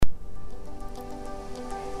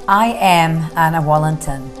I am Anna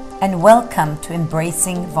Wallington, and welcome to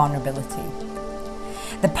Embracing Vulnerability,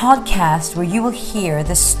 the podcast where you will hear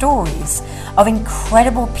the stories of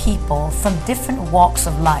incredible people from different walks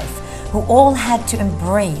of life who all had to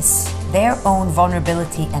embrace their own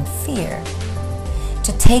vulnerability and fear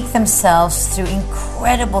to take themselves through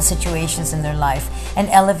incredible situations in their life and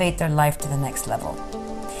elevate their life to the next level.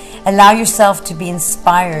 Allow yourself to be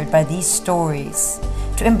inspired by these stories,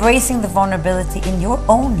 to embracing the vulnerability in your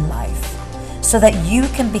own life so that you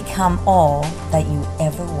can become all that you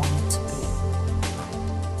ever wanted to be.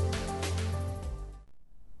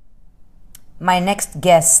 My next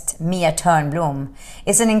guest, Mia Törnblom,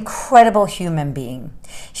 is an incredible human being.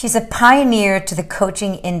 She's a pioneer to the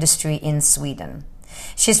coaching industry in Sweden.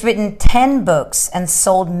 She's written 10 books and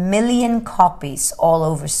sold million copies all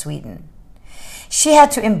over Sweden. She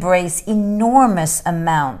had to embrace enormous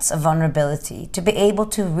amounts of vulnerability to be able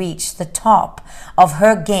to reach the top of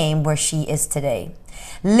her game where she is today.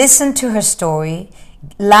 Listen to her story,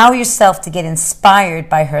 allow yourself to get inspired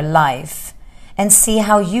by her life, and see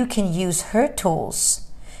how you can use her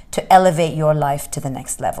tools to elevate your life to the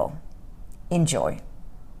next level. Enjoy.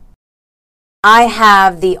 I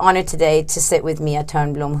have the honor today to sit with Mia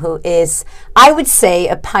Törnblom, who is, I would say,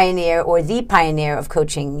 a pioneer or the pioneer of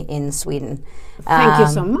coaching in Sweden. Thank you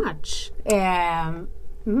so much. Yeah,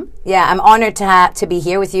 I'm honored to be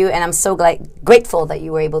here with you, and I'm so grateful that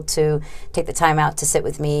you were able to take the time out to sit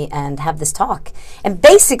with me and have this talk. And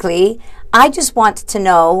basically, I just want to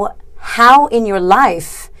know how in your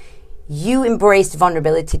life you embraced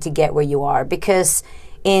vulnerability to get where you are, because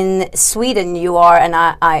in Sweden you are, and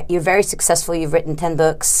you're very successful. You've written 10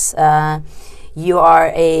 books. You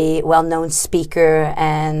are a well-known speaker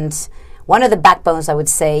and one of the backbones, I would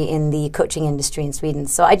say, in the coaching industry in Sweden.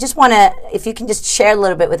 So I just want to, if you can just share a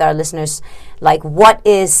little bit with our listeners, like what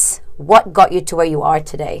got you to where you are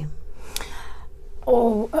today?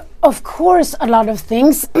 Oh, of course, a lot of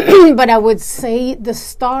things, but I would say the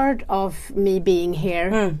start of me being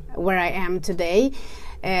here, where I am today,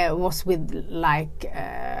 was with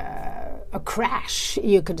a crash,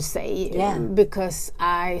 you could say, because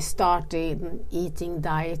I started eating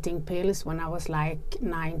dieting pills when I was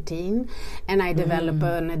 19, and I developed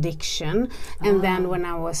an addiction, and then when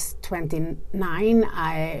I was 29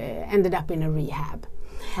 I ended up in a rehab.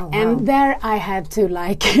 Oh, wow. And there I had to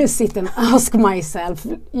sit and ask myself,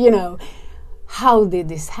 how did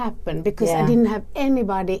this happen? Because I didn't have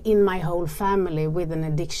anybody in my whole family with an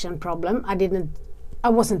addiction problem. I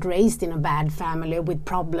wasn't raised in a bad family with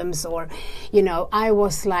problems, or, I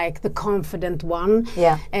was like the confident one.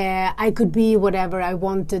 I could be whatever I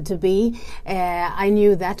wanted to be. I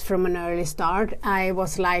knew that from an early start. I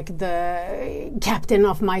was like the captain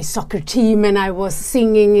of my soccer team, and I was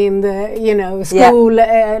singing in the, school,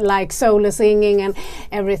 like solo singing and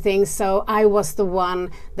everything. So I was the one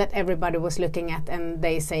that everybody was looking at, and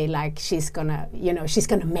they say she's gonna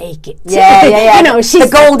make it. She's the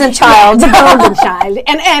golden child. The golden child.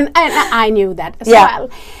 And I knew that as well.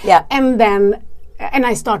 Yeah. And then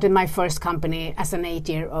I started my first company as an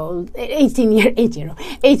 18-year-old.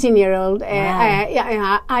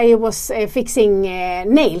 Wow. I was fixing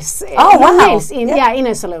nails. Nails in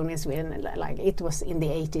a salon in Sweden. It was in the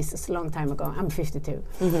 80s, it's a long time ago. I'm 52.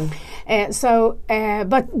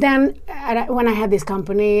 But then when I had this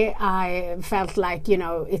company, I felt like,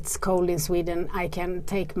 it's cold in Sweden. I can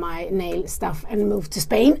take my nail stuff and move to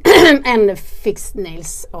Spain and fix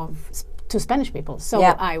nails to Spanish people. So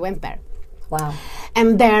I went there. Wow.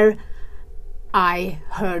 And there I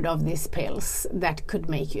heard of these pills that could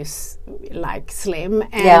make you slim.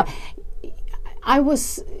 And I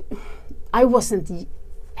wasn't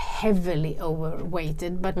heavily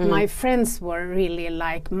overweighted, but my friends were really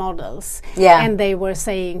like models. And they were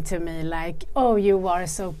saying to me oh, you are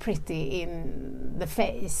so pretty in the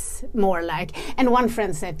face, more like. And one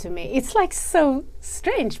friend said to me, it's so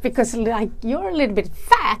strange because you're a little bit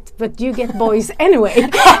fat, but you get boys anyway.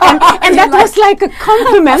 and that was a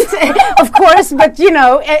compliment, of course, but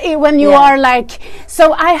when you are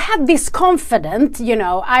so I had this confidence,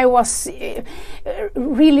 I was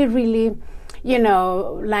really, really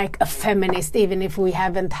a feminist, even if we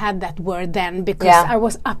haven't had that word then, because I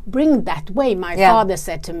was upbringed that way. My father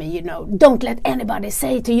said to me, don't let anybody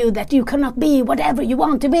say to you that you cannot be whatever you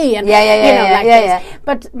want to be. And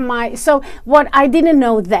But so what I didn't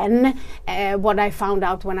know then, what I found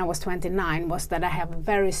out when I was 29 was that I have a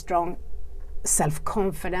very strong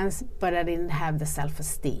self-confidence, but I didn't have the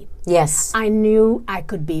self-esteem. Yes. I knew I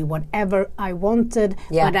could be whatever I wanted,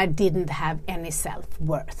 but I didn't have any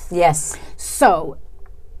self-worth. Yes. So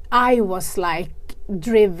I was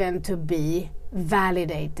driven to be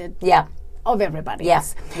validated of everybody Yeah,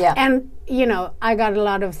 else. yeah. And, you know, I got a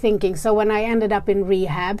lot of thinking. So when I ended up in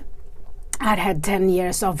rehab, I'd had 10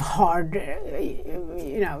 years of hard,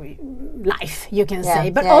 life, you can say,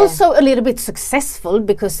 but also a little bit successful,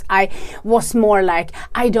 because I was more like,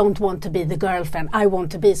 I don't want to be the girlfriend, I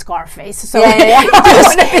want to be Scarface. So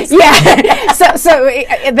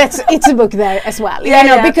it's a book there as well,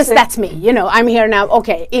 because that's me. You know, I'm here now.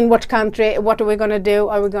 Okay, in what country? What are we going to do?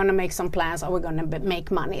 Are we going to make some plans? Are we going to make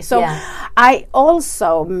money? So I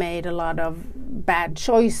also made a lot of bad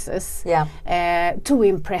choices to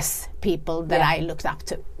impress people that I looked up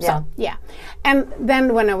to. So, and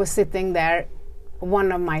then when I was sitting there,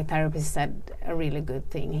 one of my therapists said a really good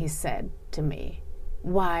thing. He said to me,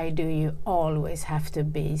 why do you always have to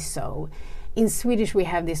be so? In Swedish we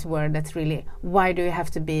have this word that's really, why do you have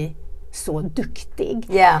to be så duktig?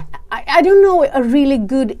 Yeah. I don't know a really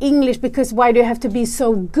good English, because why do you have to be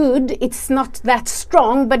so good? It's not that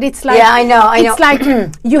strong, but it's like, I know. It's like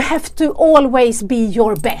you have to always be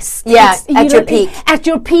your best. Yeah, at your peak. At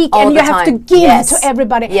your peak, all and you have time. to give to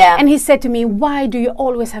everybody. Yeah. And he said to me, why do you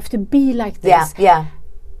always have to be like this? Yeah.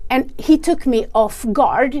 And he took me off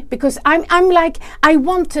guard, because I'm like, I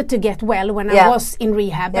wanted to get well when I was in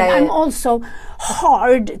rehab, but I'm also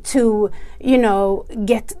hard to,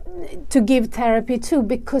 get to give therapy to,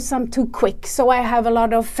 because I'm too quick. So I have a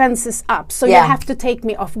lot of fences up. So you have to take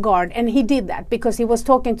me off guard. And he did that, because he was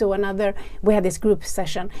talking to another, we had this group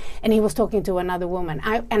session, and he was talking to another woman.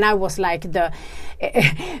 I was like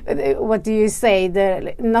what do you say,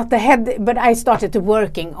 not the head, but I started to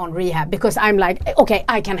working on rehab, because I'm like, okay,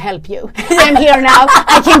 I can help you. I'm here now,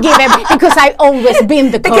 I can give because I always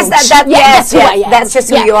been the coach. Because that's just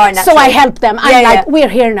who you are now. So I help them. I'm like, we're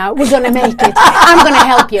here now, we're gonna make it. I'm gonna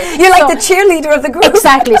help you. You're like the cheerleader of the group.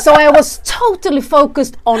 Exactly. So I was totally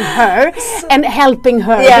focused on her and helping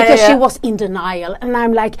her, because she was in denial. And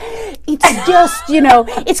I'm like, it's just,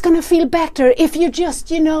 it's going to feel better if you just,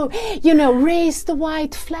 raise the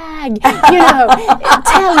white flag,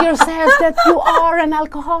 tell yourself that you are an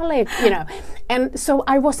alcoholic, And so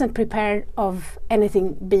I wasn't prepared of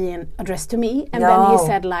anything being addressed to me. And then he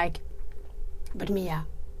said like, but Mia,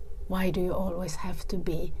 why do you always have to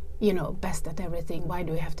be best at everything? Why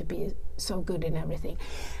do you have to be so good in everything?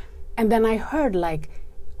 And then I heard like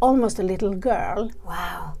almost a little girl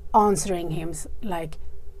answering him like,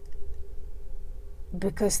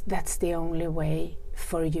 because that's the only way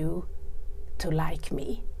for you to like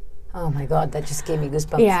me. Oh my God, that just gave me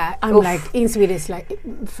goosebumps. Yeah, I'm like, in Swedish, like,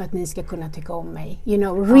 för att ni ska kunna tycka om mig.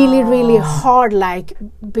 Really hard, like,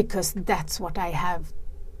 because that's what I have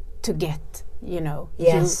to get.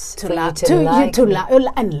 Yes, you to love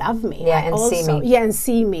and love me. Yeah, and also. see me. Yeah, and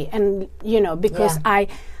see me, and because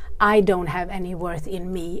I don't have any worth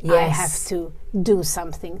in me. Yes. I have to do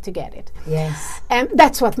something to get it. Yes, and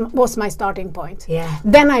that's what was my starting point. Yeah.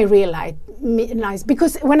 Then I realized,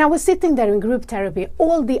 because when I was sitting there in group therapy,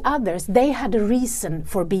 all the others, they had a reason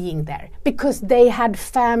for being there, because they had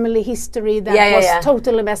family history that was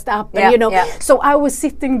totally messed up, and so I was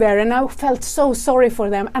sitting there and I felt so sorry for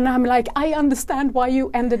them, and I'm like, I understand why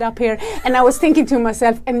you ended up here. And I was thinking to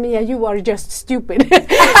myself, and Mia, you are just stupid.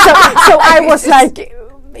 so I was like,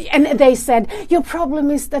 and they said, your problem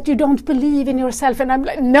is that you don't believe in yourself. And I'm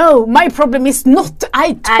like, no, my problem is not.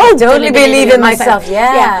 I totally believe in myself.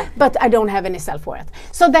 Yeah. But I don't have any self-worth.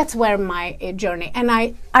 So that's where my journey. And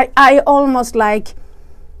I almost like,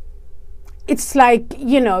 it's like,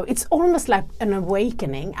 it's almost like an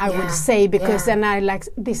awakening, I would say, because then I like,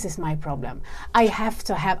 this is my problem. I have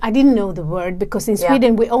to have, I didn't know the word, because in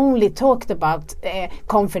Sweden we only talked about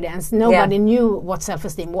confidence. Nobody knew what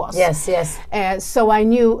self-esteem was. Yes. So I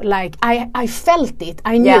knew, like, I felt it.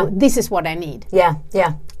 I knew this is what I need. Yeah.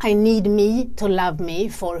 I need me to love me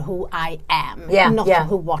for who I am,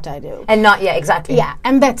 not what I do. And not, exactly. Yeah,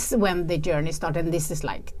 and that's when the journey started. And this is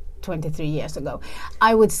like 23 years ago,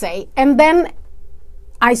 I would say. And then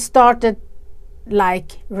I started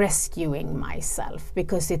like rescuing myself,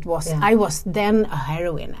 because it was I was then a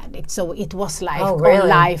heroin addict, so it was like on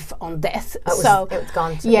life, on death. It was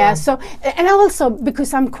gone to so, and also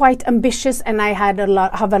because I'm quite ambitious and I have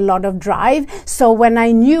a lot of drive, so when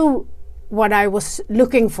I knew what I was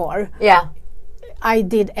looking for, I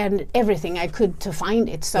did everything I could to find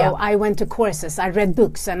it. So I went to courses, I read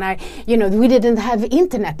books, and we didn't have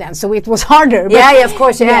internet then, so it was harder. But of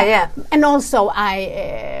course, yeah. And also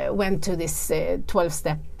I went to this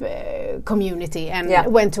 12-step community and Yeah.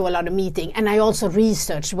 went to a lot of meetings. And I also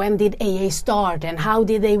researched when did AA start and how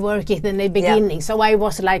did they work it in the beginning. So I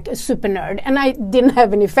was like a super nerd, and I didn't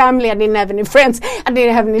have any family, I didn't have any friends, I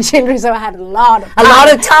didn't have any children, so I had a lot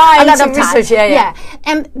of time to research. Yeah.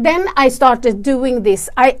 And then I started doing this.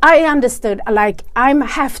 I understood like I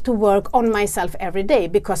have to work on myself every day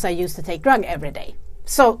because I used to take drug every day.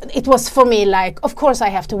 So it was for me like, of course I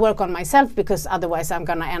have to work on myself because otherwise I'm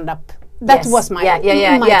gonna end up. That was my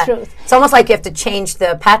truth. It's almost like you have to change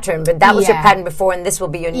the pattern, but that was your pattern before, and this will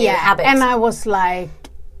be your new habit. And I was like,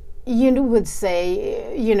 you would say,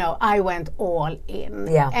 I went all in.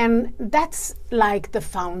 Yeah. And that's like the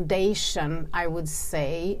foundation, I would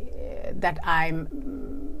say, that I'm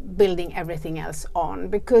building everything else on,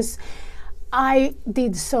 because I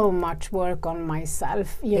did so much work on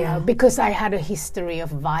myself, you know, because I had a history of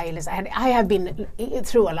violence. I have been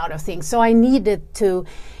through a lot of things, so I needed to,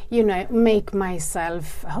 make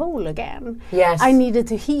myself whole again. Yes. I needed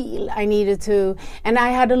to heal. And I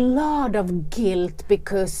had a lot of guilt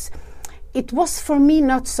because it was for me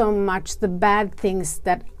not so much the bad things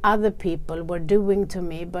that other people were doing to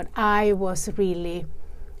me, but I was really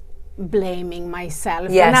blaming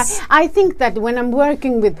myself. Yes. And I think that when I'm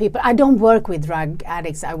working with people, I don't work with drug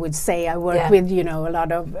addicts, I would say. I work with, a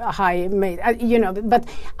lot of but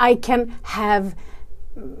I can have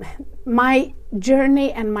my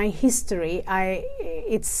journey and my history.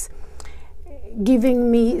 It's giving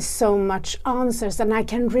me so much answers, and I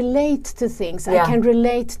can relate to things. I can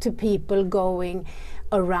relate to people going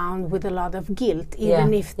around with a lot of guilt,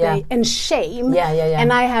 even if they and shame.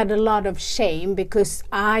 And I had a lot of shame because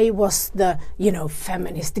I was the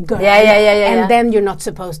feminist girl. And then you're not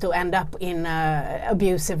supposed to end up in a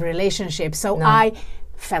abusive relationship. So I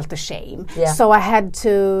felt ashamed. So I had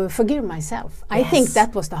to forgive myself. I think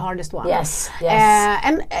that was the hardest one.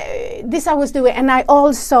 And this I was doing, and I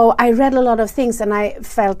read a lot of things, and I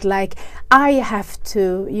felt like I have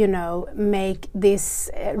to make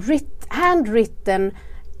this handwritten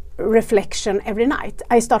reflection every night.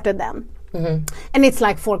 I started then. And it's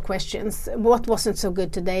like 4 questions. What wasn't so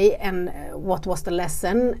good today, and what was the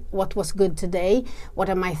lesson? What was good today? What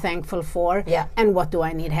am I thankful for? And what do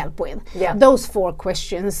I need help with? Those 4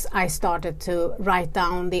 questions I started to write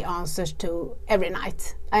down the answers to every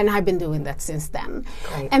night, and I've been doing that since then.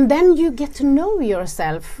 Great. And then you get to know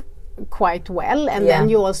yourself quite well, and then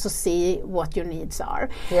you also see what your needs are.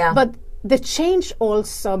 But the change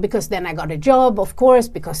also, because then I got a job, of course,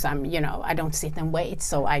 because I'm, I don't sit and wait,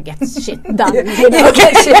 so I get shit done. You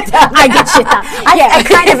get shit done. I get shit done. I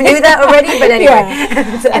kind of knew that already, but anyway.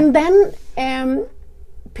 And then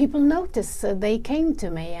people noticed, they came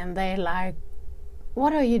to me and they're like,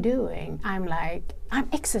 what are you doing? I'm like, I'm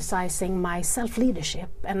exercising my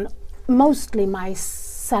self-leadership and mostly my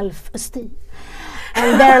self-esteem.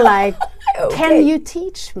 And they're like, can you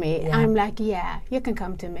teach me? I'm like, yeah, you can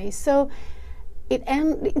come to me. So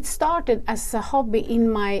it started as a hobby in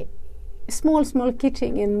my small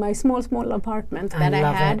kitchen in my small apartment that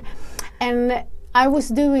I had. And I was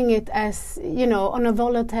doing it as, on a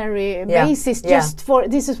voluntary basis, just for,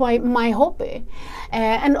 this is why my hobby.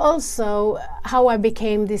 And also how I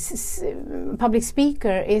became this public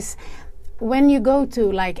speaker is, when you go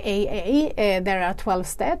to like AA, there are 12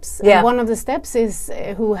 steps. And one of the steps is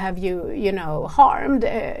who have you, harmed?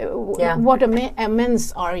 What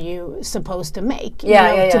amends are you supposed to make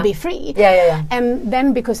to be free? And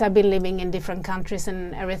then because I've been living in different countries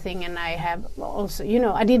and everything, and I have also,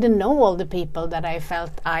 I didn't know all the people that I felt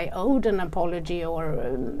I owed an apology or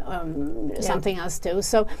something else to.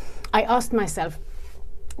 So I asked myself,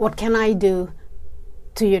 what can I do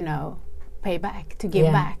to, pay back, to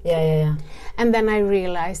give back. And then I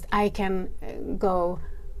realized I can go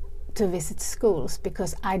to visit schools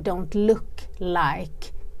because I don't look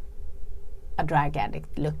like a drug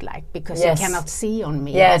addict look like, because you cannot see on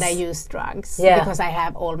me that I use drugs because I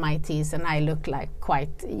have all my teeth and I look like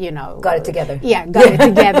quite, got it together. Got it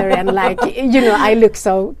together, and like, I look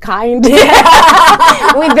so kind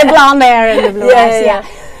with the blonde hair and the blue eyes.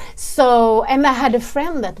 So, and I had a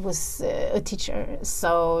friend that was a teacher,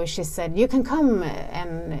 so she said, you can come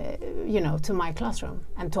and, to my classroom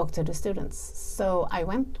and talk to the students. So I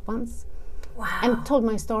went once and told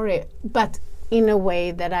my story, but in a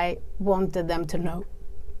way that I wanted them to know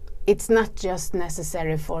it's not just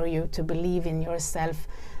necessary for you to believe in yourself,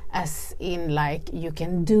 as in like you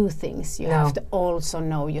can do things. You have to also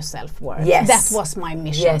know your self-worth. That was my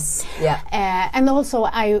mission. And also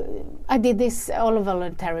I did this on a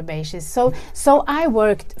voluntary basis. So I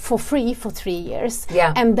worked for free for 3 years.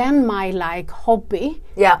 And then my like hobby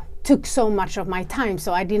took so much of my time,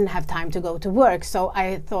 so I didn't have time to go to work. So I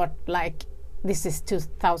thought, like, this is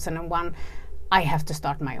 2001. I have to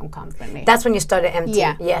start my own company. That's when you started MT.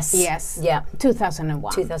 Yeah. Yes. Yes. Yeah.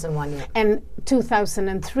 2001. 2001. Yeah. And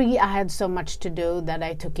 2003, I had so much to do that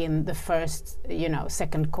I took in the first,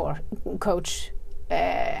 second coach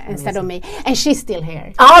instead of me, and she's still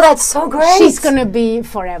here. Oh, that's so great. She's gonna be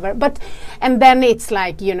forever. And then it's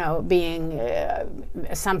like, being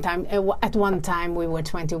sometime at one time we were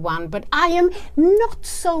 21, but I am not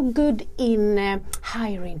so good in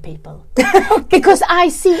hiring people because I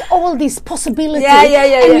see all these possibilities.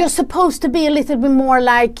 And you're supposed to be a little bit more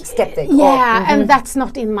like skeptic. And that's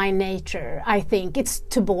not in my nature. I think it's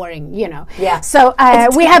too boring, Yeah. So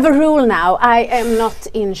we have a rule now. I am not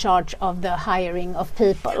in charge of the hiring of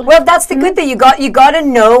people. Well, that's the good thing. You got to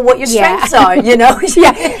know what your strengths are.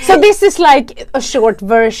 So this is like a short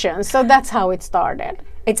version. So that's how it started.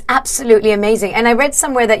 It's absolutely amazing. And I read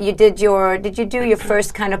somewhere that you did you do your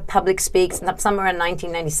first kind of public speaks somewhere in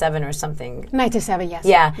 1997 or something? 97, yes.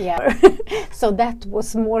 Yeah. So that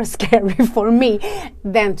was more scary for me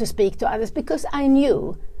than to speak to others, because I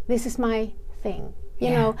knew this is my thing.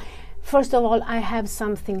 First of all, I have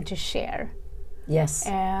something to share. Yes.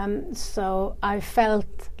 So I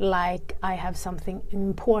felt like I have something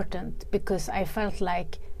important, because I felt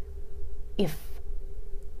like if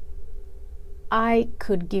I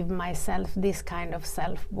could give myself this kind of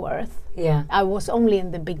self-worth. Yeah. I was only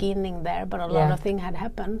in the beginning there, but a lot of things had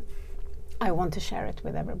happened. I want to share it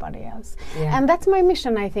with everybody else. Yeah. And that's my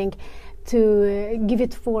mission, I think, to give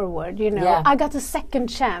it forward. I got a second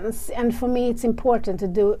chance, and for me it's important to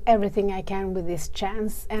do everything I can with this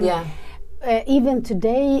chance. And even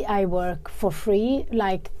today I work for free,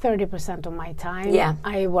 like 30% of my time. Yeah.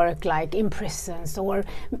 I work like in prisons or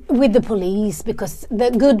with the police, because the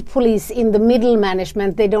good police in the middle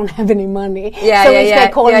management, they don't have any money. So if they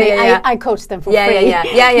call me, I coach them for free.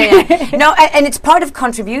 Yeah. No, and it's part of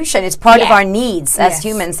contribution. It's part of our needs as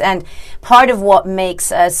humans, and part of what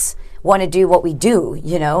makes us want to do what we do,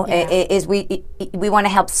 is we want to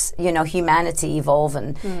help, humanity evolve,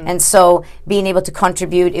 and so being able to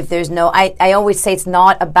contribute. If there's I always say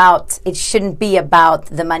it shouldn't be about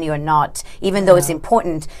the money or not, even though it's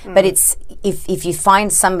important, but it's if you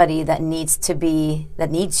find somebody that needs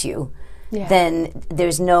you, then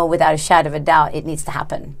there's without a shadow of a doubt, it needs to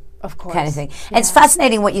happen. Of course. Kind of thing. And it's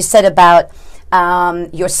fascinating what you said about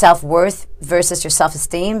your self-worth versus your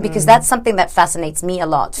self-esteem, because that's something that fascinates me a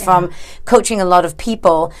lot. From coaching a lot of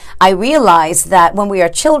people, I realize that when we are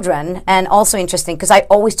children, and also interesting, because I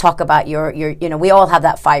always talk about your we all have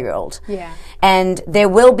that 5-year-old. Yeah. And there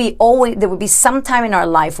will be some time in our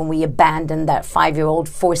life when we abandon that 5-year-old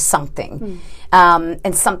for something.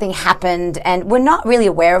 And something happened, and we're not really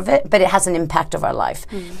aware of it, but it has an impact of our life.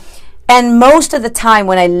 And most of the time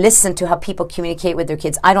when I listen to how people communicate with their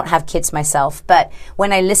kids, I don't have kids myself, but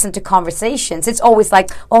when I listen to conversations, it's always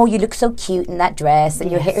like, oh, you look so cute in that dress,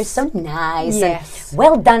 and your hair is so nice, and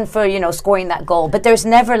well done for, scoring that goal. But there's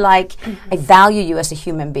never like, I value you as a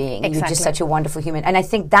human being. You're just such a wonderful human. And I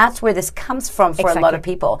think that's where this comes from for a lot of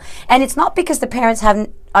people. And it's not because the parents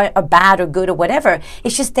are bad or good or whatever.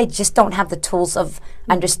 It's just they just don't have the tools of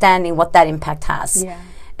understanding what that impact has. Yeah.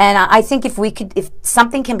 And I think if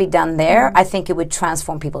something can be done there, I think it would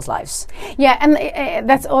transform people's lives. Yeah, and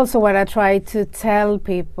that's also what I try to tell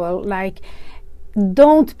people. Like,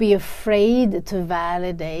 don't be afraid to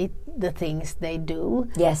validate the things they do.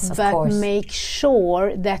 Yes, of course. But make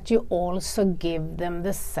sure that you also give them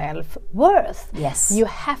the self-worth. Yes. You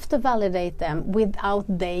have to validate them without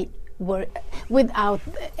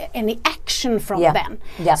any action from them.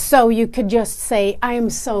 Yeah. So you could just say, I am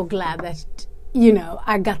so glad that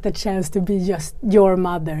I got the chance to be just your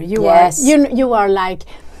mother. You are like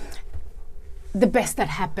the best that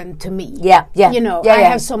happened to me. I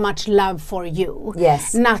have so much love for you.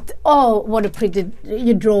 Yes. Not, oh, what a pretty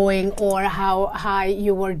you're drawing, or how high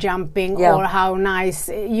you were jumping, or how nice,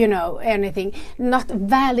 anything. Not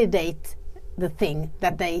validate the thing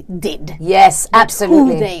that they did. Yes,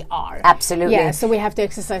 absolutely. Who they are. Absolutely. Yeah, so we have to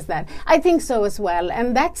exercise that. I think so as well.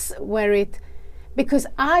 And that's where because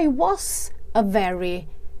I was a very,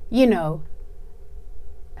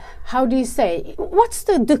 how do you say? What's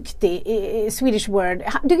the duktig Swedish word?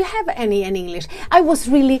 Do you have any in English? I was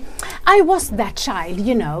that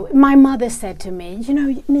child, My mother said to me,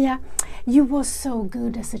 Mia, you were so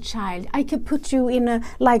good as a child. I could put you in a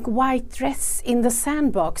white dress in the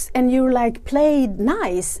sandbox, and you played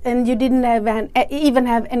nice, and you didn't even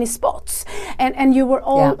have any spots, and you were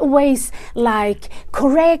always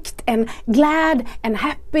correct and glad and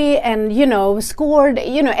happy, and scored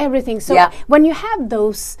everything. So when you have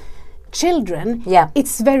those children, Yeah.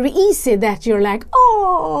 it's very easy that you're like,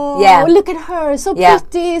 oh, Yeah. look at her, so Yeah.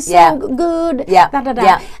 pretty, so Yeah. good, Yeah. da da da.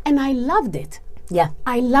 Yeah. And I loved it. Yeah.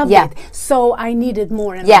 I loved Yeah. it. So I needed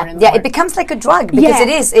more and more Yeah, and yeah, more. it becomes like a drug because Yeah. it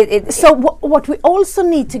is. It So what we also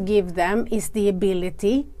need to give them is the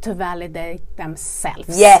ability to validate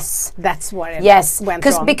themselves. Yes. That's what it Yes, went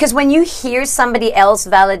wrong. because when you hear somebody else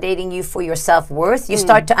validating you for your self-worth, you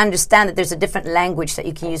start to understand that there's a different language that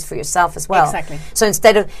you can use for yourself as well. Exactly. So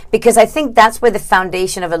instead of, because I think that's where the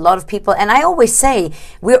foundation of a lot of people, and I always say,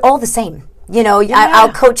 we're all the same. You know,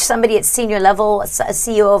 I'll coach somebody at senior level, a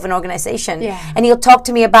CEO of an organization, and he'll talk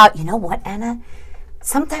to me about, you know what, Anna?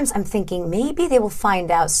 Sometimes I'm thinking maybe they will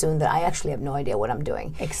find out soon that I actually have no idea what I'm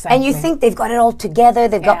doing. Exactly. And you think they've got it all together,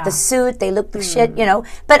 they've got the suit, they look the shit, you know,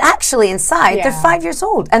 but actually inside they're 5 years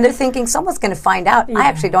old and they're thinking someone's going to find out. I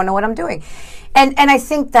actually don't know what I'm doing. And I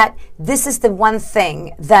think that this is the one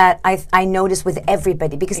thing that I notice with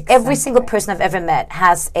everybody, because every single person I've ever met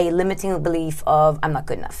has a limiting belief of I'm not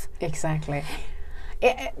good enough. Exactly.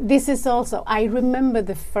 This is also, I remember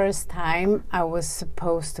the first time I was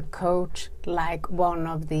supposed to coach like one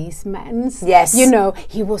of these men. Yes. You know,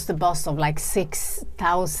 he was the boss of like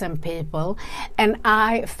 6,000 people. And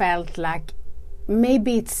I felt like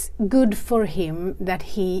maybe it's good for him that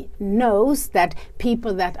he knows that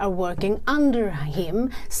people that are working under him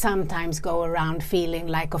sometimes go around feeling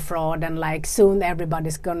like a fraud and like soon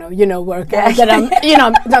everybody's gonna, you know, work out that I'm, you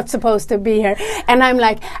know, not supposed to be here. And I'm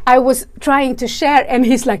like, I was trying to share and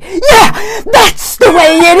he's like, yeah, that's the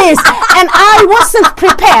way it is. And I wasn't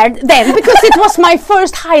prepared then because it was my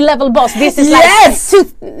first high level boss. This is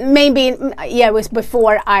it was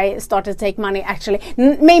before I started to take money actually.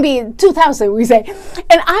 Maybe 2000 we say.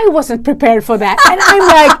 And I wasn't prepared for that. And I'm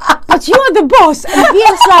like, but you're the boss. And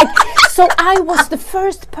he's like, so I was the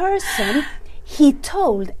first person he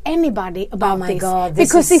told anybody about this. Oh my God.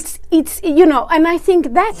 Because it's you know, and I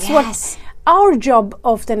think that's what our job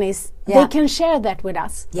often is. They can share that with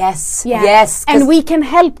us. Yes. Yeah. Yes. And we can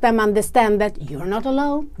help them understand that you're not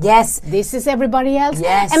alone. Yes. This is everybody else.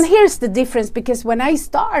 Yes. And here's the difference, because when I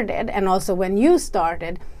started and also when you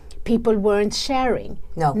started, people weren't sharing.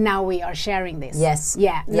 No. Now we are sharing this. Yes.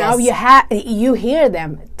 Yeah. Yes. Now you hear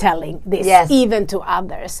them telling this even to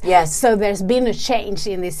others. Yes. So there's been a change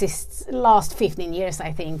in this last 15 years,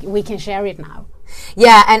 I think. We can share it now.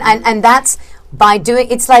 Yeah, and that's by doing,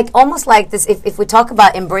 it's like almost like this, if we talk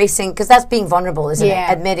about embracing, because that's being vulnerable, isn't it?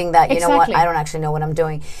 Admitting that, you know what, I don't actually know what I'm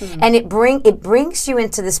doing. And it brings you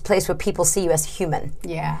into this place where people see you as human.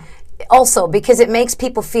 Yeah. Also, because it makes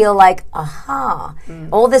people feel like, aha,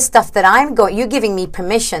 all this stuff that you're giving me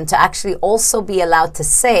permission to actually also be allowed to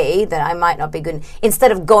say that I might not be good,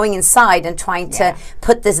 instead of going inside and trying to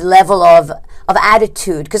put this level of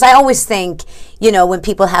attitude. Because I always think, you know, when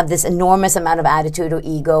people have this enormous amount of attitude or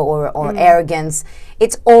ego or arrogance,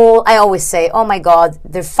 it's all, I always say, oh my God,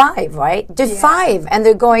 they're 5, right? They're 5 and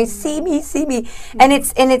they're going, see me. And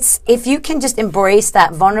it's, if you can just embrace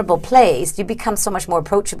that vulnerable place, you become so much more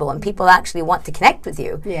approachable and people actually want to connect with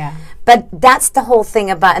you. Yeah. But that's the whole thing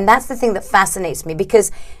about, and that's the thing that fascinates me, because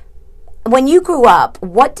when you grew up,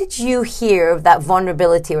 what did you hear of that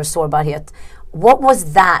vulnerability or sårbarhet? What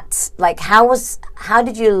was that? Like, how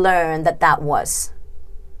did you learn that was?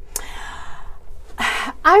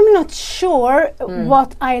 I'm not sure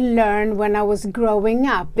what I learned when I was growing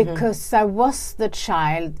up, because I was the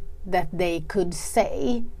child that they could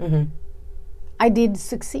say I did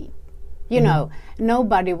succeed. You know,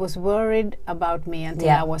 nobody was worried about me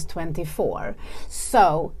until I was 24.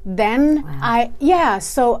 So then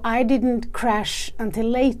so I didn't crash until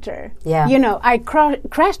later. Yeah. You know, I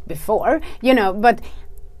crashed before, you know, but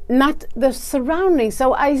not the surroundings.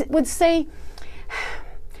 So I would say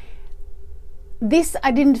this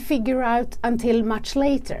I didn't figure out until much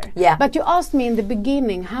later. Yeah. But you asked me in the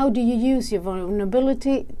beginning, how do you use your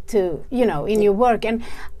vulnerability to, you know, in your work? And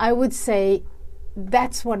I would say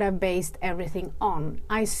that's what I based everything on.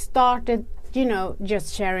 I started, you know,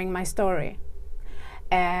 just sharing my story.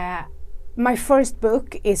 My first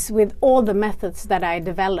book is with all the methods that I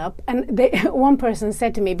developed, and one person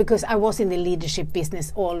said to me, because I was in the leadership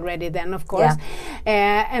business already then, of course,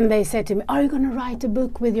 and they said to me, are you going to write a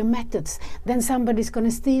book with your methods? Then somebody's going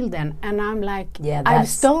to steal them. And I'm like, I've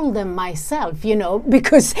stole them myself, you know,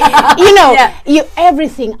 because, you know,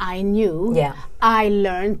 everything I knew, I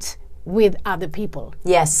learned with other people.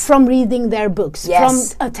 Yes. From reading their books, from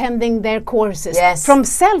attending their courses, from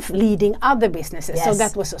self-leading other businesses. So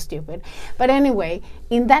that was so stupid. But anyway,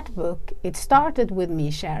 in that book, it started with me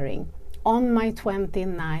sharing. On my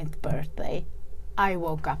 29th birthday, I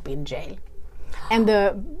woke up in jail. And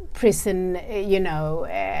the prison,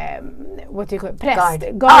 what do you call it? Guard.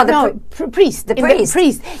 Guard. Oh, No, priest. The priest.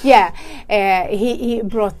 Priest. Yeah, he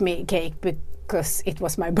brought me cake because it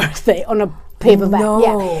was my birthday on a paperback. No,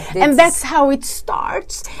 yeah, and that's how it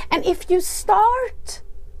starts. And if you start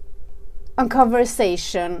a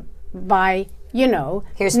conversation by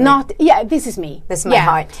Here's not me. yeah, this is me. This is my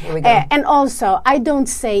heart. Here we go. And also, I don't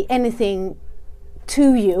say anything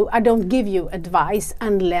to you. I don't give you advice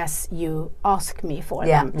unless you ask me for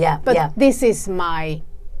them. But this is my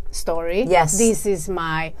story. Yes. This is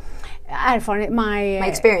my erfarenhet, my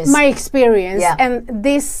experience. My experience, Yeah. and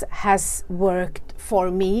this has worked for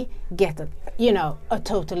me. Get a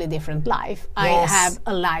totally different life. I Yes. have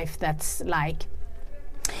a life that's like,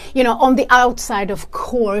 on the outside, of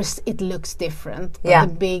course, it looks different. But Yeah.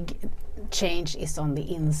 the big change is on the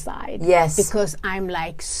inside. Yes. Because I'm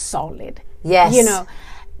like solid. Yes.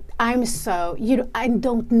 I'm so, I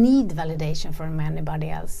don't need validation from anybody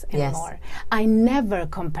else anymore. I never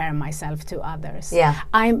compare myself to others. Yeah.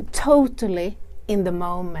 I'm totally in the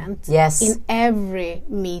moment. Yes. In every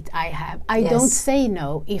meet I have. I don't say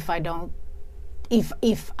no if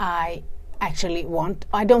I actually want.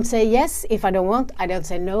 I don't say yes if I don't want. I don't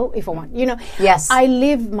say no if I want. Yes. I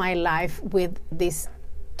live my life with this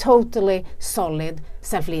totally solid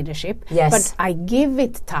self-leadership. Yes. But I give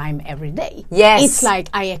it time every day. Yes. It's like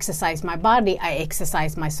I exercise my body, I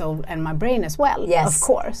exercise my soul and my brain as well. Yes. Of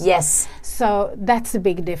course. Yes. So that's a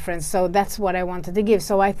big difference. So that's what I wanted to give.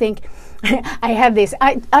 So I think I have this.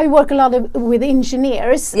 I work a lot with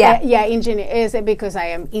engineers. Engineers, because I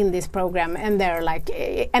am in this program, and they're like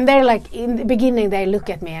in the beginning they look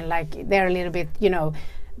at me and like they're a little bit,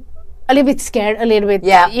 a little bit scared, a little bit,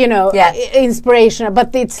 inspirational.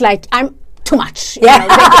 But it's like I'm too much.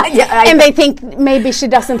 And they think maybe she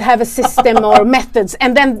doesn't have a system or methods.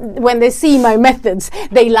 And then when they see my methods,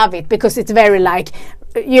 they love it because it's very like,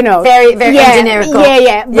 very generic.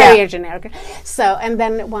 Very generic. So, and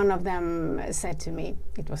then one of them said to me,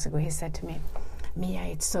 he said to me, Mia,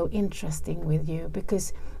 it's so interesting with you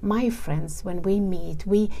because my friends, when we meet,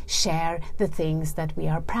 we share the things that we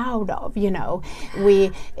are proud of,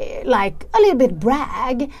 we like a little bit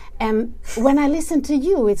brag, and when I listen to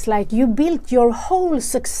you, it's like you built your whole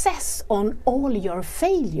success on all your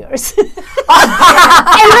failures. And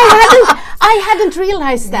I hadn't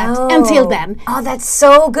realized that until then. Oh, that's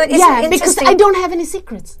so good. Because I don't have any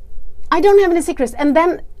secrets. And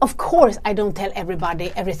then, of course, I don't tell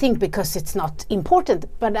everybody everything because it's not important.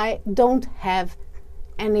 But I don't have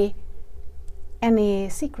any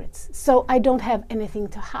secrets. So I don't have anything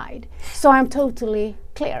to hide. So I'm totally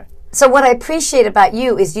clear. So what I appreciate about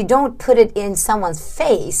you is you don't put it in someone's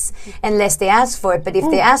face unless they ask for it. But if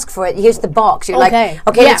they ask for it, here's the box. You're like,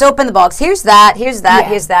 okay, let's open the box. Here's that, here's that,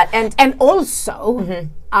 here's that. And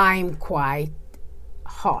also, I'm quite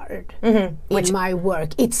hard in my work.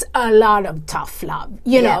 It's a lot of tough love,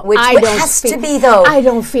 which has to be, though. I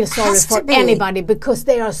don't feel sorry for anybody because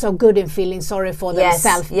they are so good in feeling sorry for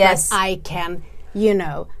themselves that I can,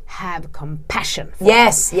 have compassion for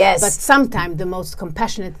them. But sometimes the most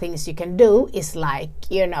compassionate things you can do is like,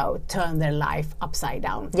 turn their life upside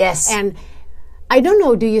down. And I don't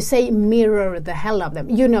know, do you say mirror the hell of them?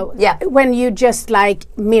 When you just like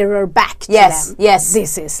mirror back to them.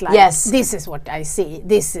 This is like, this is what I see.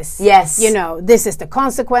 This is, this is the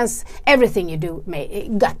consequence. Everything you do may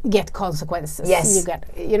get consequences. You get,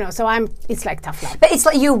 so it's like tough love. But it's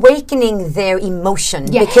like you're awakening their emotion.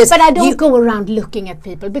 But I don't go around looking at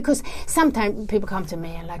people because sometimes people come to me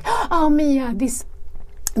and like, oh, Mia,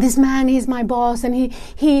 this man, he's my boss, and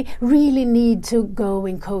he really need to go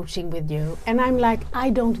in coaching with you. And I'm like, I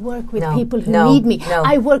don't work with people who need me.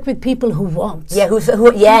 I work with people who want.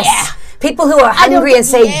 People who are hungry and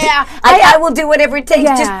say, I will do whatever it takes.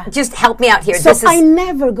 Just help me out here. So I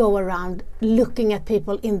never go around looking at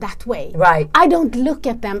people in that way. Right. I don't look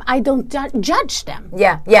at them. I don't judge them.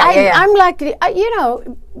 I'm like,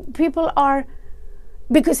 people are...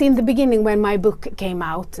 Because in the beginning, when my book came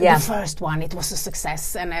out, the first one, it was a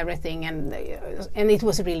success and everything, and it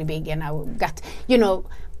was really big, and I got,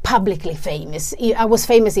 publicly famous. I was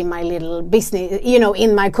famous in my little business,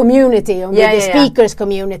 in my community, with the speakers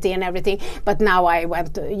community and everything. But now I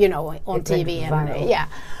went, on TV and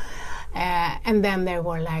and then they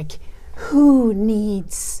were like, "Who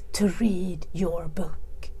needs to read your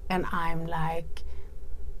book?" And I'm like,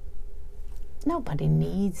 nobody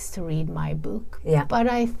needs to read my book. But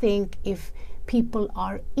I think if people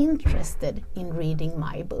are interested in reading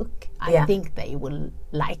my book, I think they will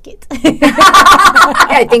like it.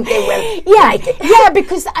 I think they will like it. Yeah,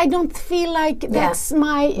 because I don't feel like that's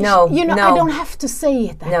my... I don't have to say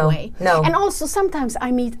it that way. No. And also sometimes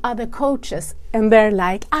I meet other coaches and they're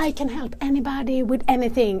like, I can help anybody with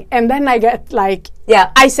anything. And then I get like,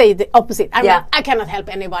 I say the opposite. I'm like, I cannot help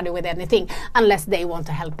anybody with anything unless they want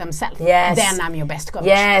to help themselves. Yes. Then I'm your best coach.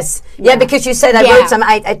 Yes. Yeah, because you said,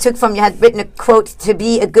 I took from, you had written a quote, to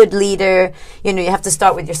be a good leader, you have to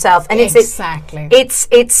start with yourself. And exactly.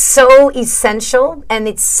 It's so essential, and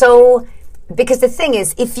it's so, because the thing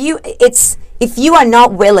is, if you are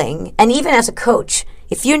not willing, and even as a coach,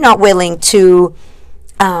 if you're not willing to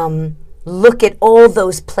look at all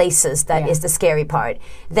those places that is the scary part,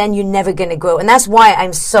 then you're never going to grow. And that's why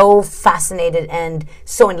I'm so fascinated and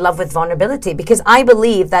so in love with vulnerability, because I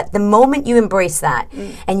believe that the moment you embrace that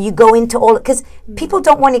and you go into all, because people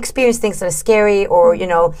don't want to experience things that are scary or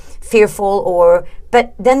fearful,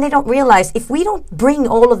 but then they don't realize, if we don't bring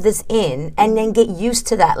all of this in and then get used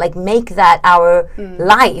to that, like make that our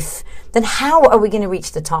life, then how are we going to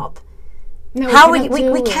reach the top? No,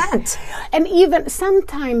 we can't. And even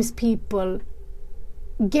sometimes people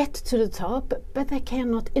get to the top, but they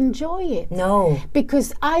cannot enjoy it. No.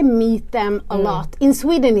 Because I meet them a lot. In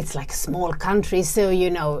Sweden, it's like a small country, so,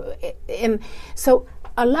 and so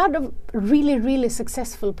a lot of really, really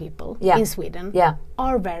successful people in Sweden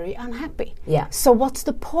are very unhappy. Yeah. So what's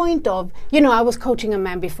the point of, I was coaching a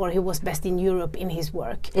man before who was best in Europe in his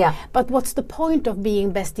work. Yeah. But what's the point of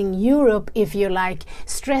being best in Europe if you're like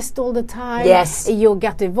stressed all the time? Yes. You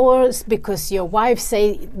got divorced because your wife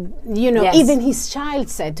say, even his child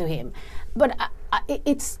said to him, but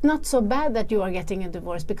it's not so bad that you are getting a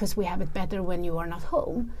divorce because we have it better when you are not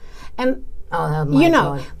home. And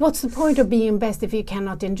God. What's the point of being best if you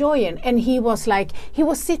cannot enjoy it? And he was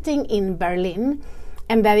sitting in Berlin,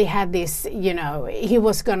 and then he had this, he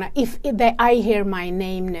was gonna, I hear my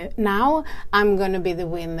name now, I'm gonna be the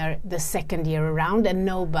winner the second year around, and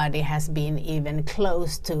nobody has been even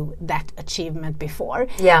close to that achievement before.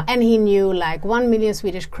 Yeah. And he knew 1 million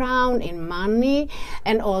Swedish crown in money,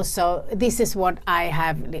 and also this is what I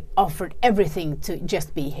have offered everything to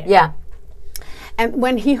just be here. Yeah. And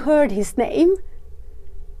when he heard his name,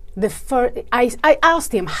 I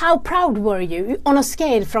asked him, how proud were you on a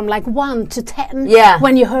scale from 1 to 10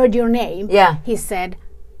 when you heard your name? Yeah. He said,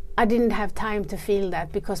 I didn't have time to feel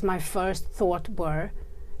that because my first thought were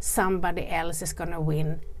somebody else is going to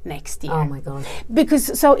win next year. Oh my God.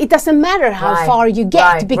 Because so it doesn't matter how far you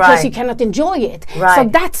get because you cannot enjoy it. Right. So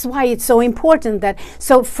that's why it's so important that,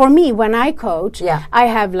 so for me when I coach, I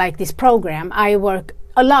have this program, I work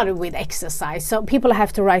a lot with exercise. So people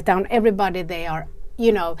have to write down everybody they are,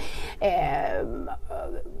 a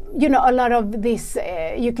lot of this,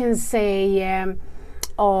 you can say,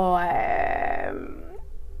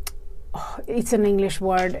 it's an English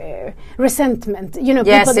word, resentment.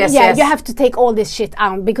 Yes. You have to take all this shit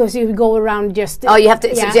out because you go around just. You have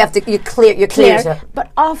to. So you clear. So.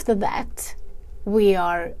 But after that, we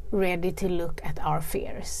are ready to look at our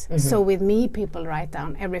fears. Mm-hmm. So with me, people write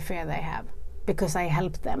down every fear they have, because I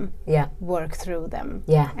help them work through them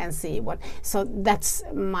and see what. So that's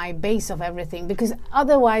my base of everything, because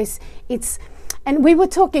otherwise it's. And we were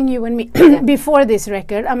talking, you and me, before this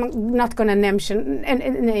record. I'm not going to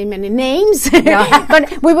name any names, but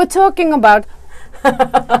we were talking about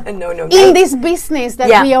in this business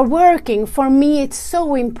that we are working. For me, it's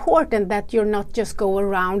so important that you're not just go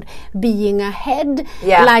around being ahead,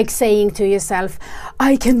 like saying to yourself,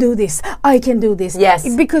 "I can do this. I can do this."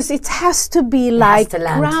 Yes, because it has to be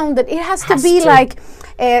grounded. It has to be like.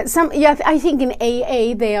 I think in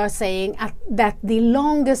AA they are saying that the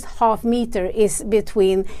longest half meter is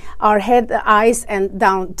between our head, the eyes, and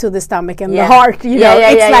down to the stomach and the heart. You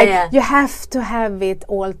have to have it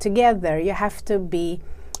all together. You have to be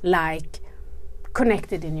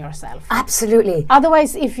connected in yourself. Absolutely.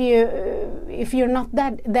 Otherwise, if you're not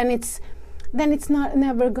that, then it's not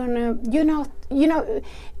never gonna.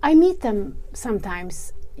 I meet them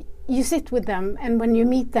sometimes. You sit with them, and when you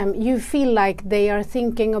meet them, you feel like they are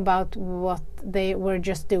thinking about what they were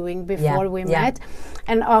just doing before we met,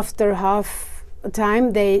 and after half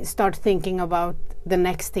time they start thinking about the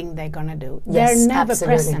next thing they're gonna do. Yes, they're never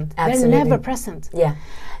present. They're never present.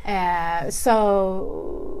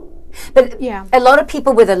 But a lot of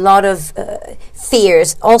people with a lot of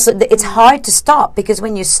fears, also it's hard to stop, because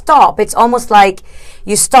when you stop, it's almost like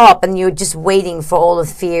you stop and you're just waiting for all the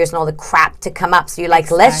fears and all the crap to come up. So you're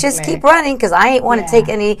like, let's just keep running, because I ain't want to take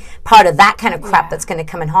any part of that kind of crap that's going to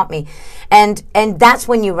come and haunt me. And that's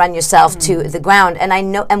when you run yourself to the ground. And I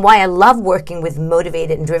know, and why I love working with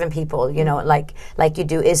motivated and driven people, you know, like you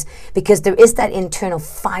do, is because there is that internal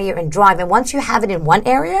fire and drive. And once you have it in one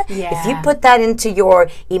area, if you put that into your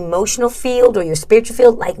emotional field or your spiritual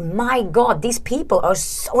field, like, my God, these people are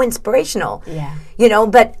so inspirational. Yeah. You know,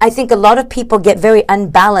 but I think a lot of people get very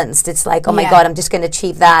unbalanced. It's like, oh my God, I'm just going to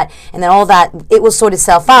achieve that. And then all that, it will sort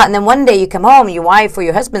itself out. And then one day you come home, your wife or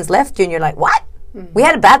your husband's left you, and you're like, what? We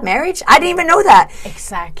had a bad marriage? I didn't even know that.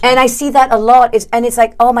 Exactly. And I see that a lot. It's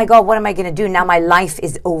like, oh my God, what am I going to do? Now my life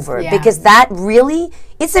is over. Because that really,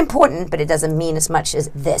 it's important, but it doesn't mean as much as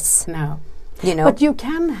this. No. You know? But you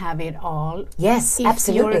can have it all. Yes,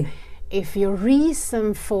 absolutely. If your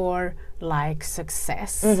reason for like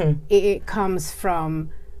success, it comes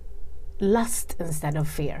from lust instead of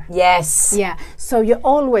fear. Yes. Yeah. So you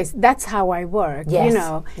always, that's how I work. Yes. You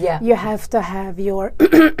know, you have to have your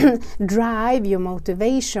drive, your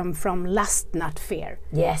motivation from lust, not fear.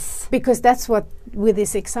 Yes. Because that's what, with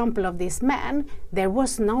this example of this man, there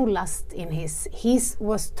was no lust in his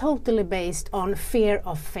was totally based on fear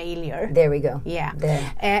of failure. There we go. Yeah.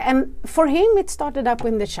 There. And for him, it started up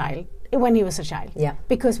when he was a child. Yeah.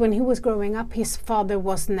 Because when he was growing up, his father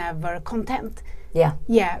was never content. Yeah.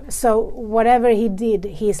 Yeah. So whatever he did,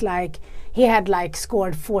 he had like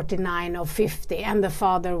scored 49 or 50, and the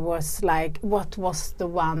father was like, what was the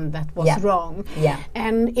one that was wrong? Yeah.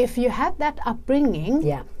 And if you had that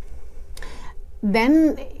upbringing,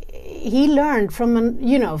 then he learned from an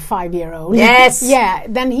 5-year-old. Yes. Yeah.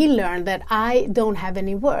 Then he learned that I don't have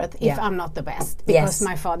any worth if I'm not the best, because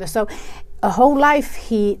my father. So a whole life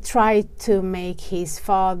he tried to make his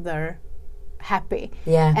father happy.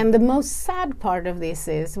 Yeah. And the most sad part of this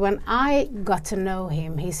is when I got to know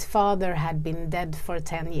him, his father had been dead for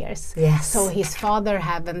 10 years. Yes. So his father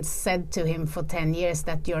haven't said to him for 10 years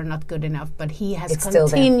that you're not good enough, but he has It's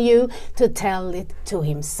continued to tell it to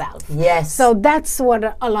himself. Yes. So that's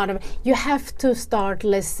what a lot of, you have to start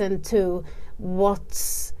listen to what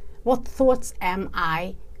thoughts am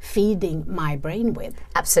I feeding my brain with.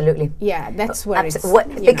 Absolutely. Yeah, that's where it's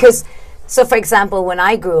because so, for example, when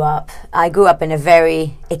I grew up in a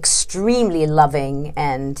very extremely loving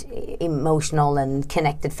and emotional and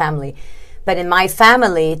connected family. But in my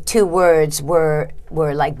family, 2 words were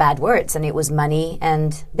like bad words, and it was money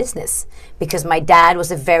and business. Because my dad was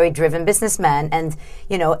a very driven businessman, and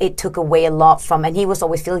it took away a lot from, and he was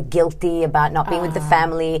always feeling guilty about not being with the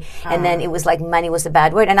family, and then it was like money was a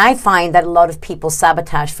bad word. And I find that a lot of people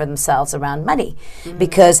sabotage for themselves around money,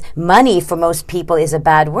 because money for most people is a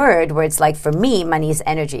bad word, where it's like, for me, money is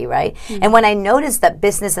energy, right? And when I noticed that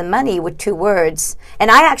business and money were 2 words, and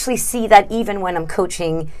I actually see that even when I'm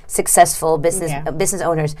coaching successful business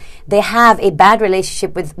owners, they have a bad relationship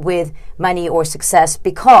with money or success,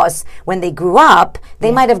 because when they grew up,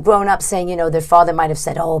 they might have grown up saying, their father might have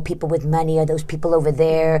said, oh, people with money are those people over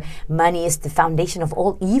there. Money is the foundation of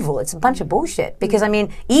all evil. It's a bunch of bullshit, because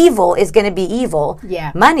evil is going to be evil.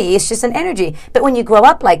 Yeah. Money is just an energy. But when you grow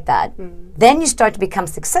up like that, then you start to become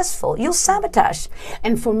successful. You'll sabotage.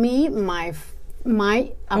 And for me, my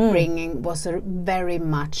upbringing was very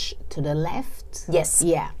much to the left. Yes.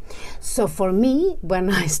 Yeah. So for me, when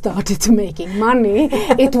I started to making money,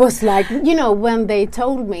 it was like, when they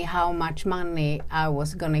told me how much money I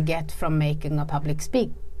was going to get from making a public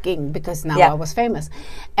speaking, because now I was famous.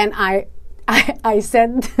 And I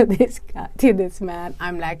said to this man,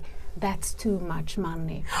 I'm like, that's too much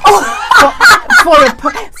money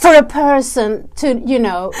for a person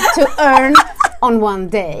to earn on one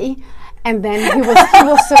day. And then he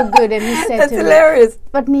was so good, and he said that's to hilarious. me,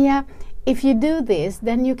 but Mia, if you do this,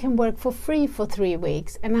 then you can work for free for 3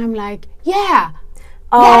 weeks. And I'm like, I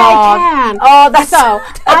can. Oh,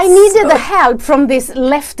 I needed the help from this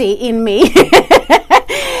lefty in me.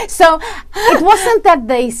 So it wasn't that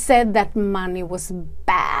they said that money was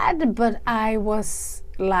bad, but I was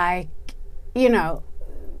like,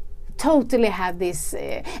 totally had this.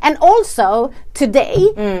 And also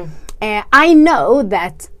today, I know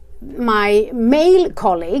that my male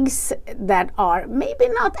colleagues that are maybe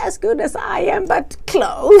not as good as I am, but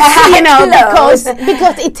close, Close.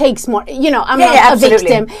 because it takes more. I'm not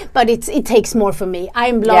absolutely. a victim, but it takes more for me.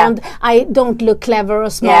 I'm blonde. I don't look clever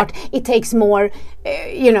or smart. It takes more.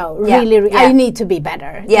 Really, I need to be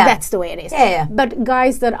better. Yeah. That's the way it is. Yeah. But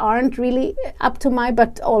guys that aren't really up to my,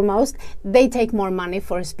 but almost, they take more money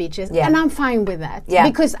for speeches, and I'm fine with that. Yeah.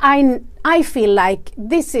 Because I feel like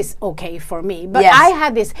this is okay for me. But I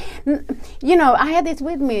had this, You know, I had it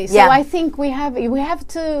with me, so I think we have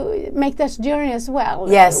to make that journey as well.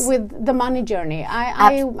 Yes, with the money journey.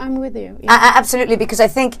 I'm with you. Absolutely, because I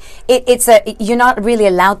think you're not really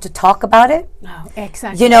allowed to talk about it. No,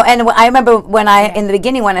 exactly. You know, and I remember when in the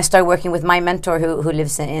beginning when I started working with my mentor who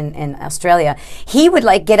lives in Australia, he would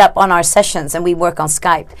like get up on our sessions and we work on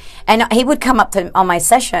Skype, and he would come up on my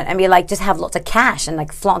session and be like, just have lots of cash and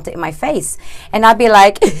like flaunt it in my face, and I'd be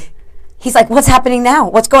like. He's like, what's happening now?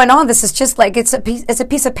 What's going on? This is just like, it's a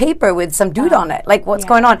piece of paper with some dude on it. Like, what's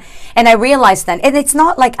going on? And I realized then, and it's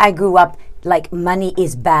not like I grew up like money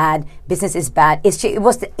is bad, business is bad. It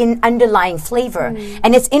was the underlying flavor.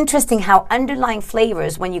 And it's interesting how underlying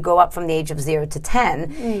flavors, when you go up from the age of 0 to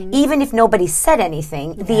 10, even if nobody said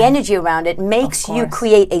anything, the energy around it makes you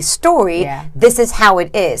create a story. This is how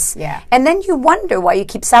it is. And then you wonder why you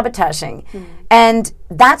keep sabotaging. And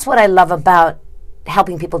that's what I love about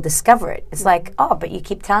helping people discover it. It's like, oh, but you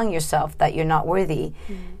keep telling yourself that you're not worthy.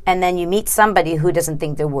 And then you meet somebody who doesn't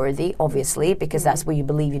think they're worthy, obviously, because that's where you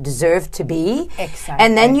believe you deserve to be. Exactly.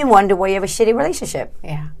 And then you wonder why you have a shitty relationship.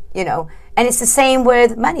 Yeah. You know? And it's the same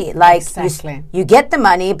with money. Like, you get the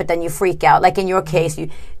money, but then you freak out. Like in your case,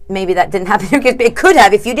 maybe that didn't happen. It could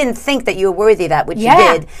have if you didn't think that you were worthy of that, which you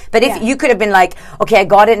did. But if you could have been like, okay, I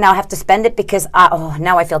got it, now I have to spend it because,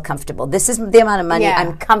 now I feel comfortable. This is the amount of money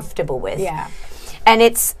I'm comfortable with. Yeah. And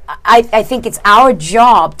I think it's our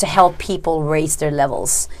job to help people raise their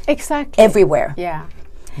levels. Exactly. Everywhere. Yeah.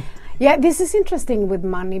 Yeah, this is interesting with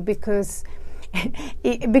money because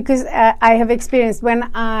I have experienced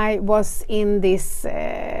when I was in these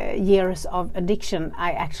years of addiction,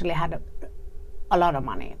 I actually had a lot of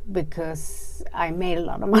money because I made a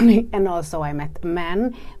lot of money, and also I met a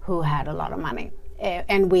man who had a lot of money.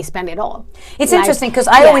 And we spend it all. It's interesting because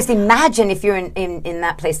I always imagine if you're in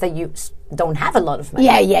that place that you don't have a lot of money.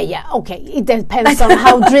 Yeah. Okay, it depends on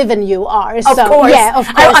how driven you are. Of course. Yeah, of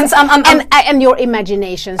course. And your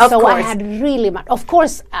imagination. So I had really much. Of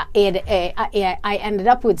course, I ended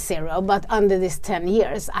up with 0, but under these 10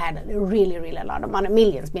 years, I had really, really a lot of money.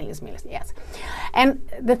 Millions. Yes. And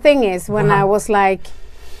the thing is, when I was like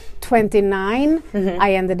 29,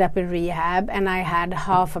 I ended up in rehab, and I had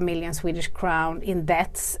 500,000 Swedish crown in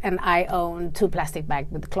debts, and I owned 2 plastic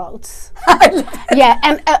bags with clothes.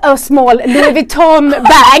 And a small Louis Vuitton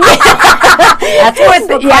bag. That's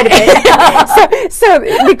worth quite a bit. so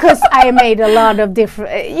because I made a lot of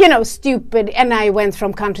different, stupid, and I went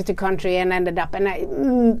from country to country and ended up,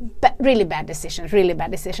 and really bad decisions.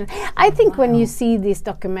 I think when you see this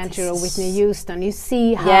documentary of Whitney Houston, you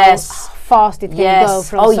see how fast it can go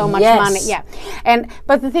from so much money.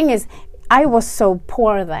 But the thing is, I was so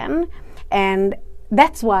poor then, and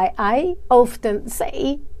that's why I often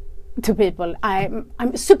say to people,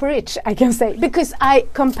 I'm super rich, I can say, because I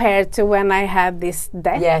compared to when I had this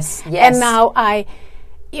debt. And now I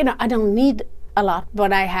don't need a lot,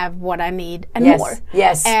 but I have what I need and more.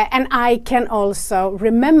 And I can also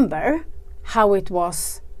remember how it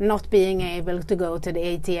was not being able to go to the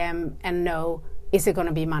ATM and know, is it going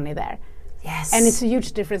to be money there? And it's a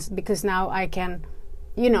huge difference because now I can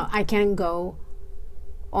go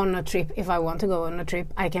on a trip if I want to go on a trip.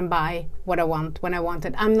 I can buy what I want when I want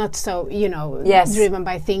it. I'm not so driven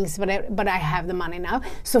by things, but I have the money now.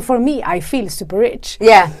 So for me, I feel super rich.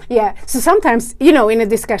 So sometimes in a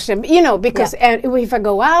discussion, because if I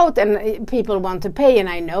go out and people want to pay, and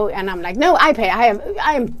I know, and I'm like, no, I pay.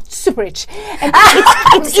 I am super rich. And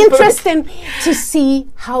it's interesting to see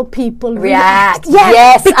how people react.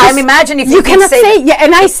 I'm imagining if you cannot say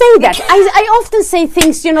and I say that. I often say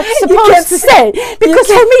things you're not supposed to say because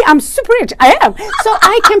for me, I'm super rich. I am. So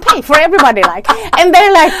I can pay for everybody, and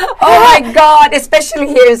they're like, oh my God, especially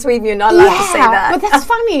here in Sweden, you're not allowed to say that. But that's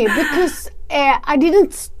funny because I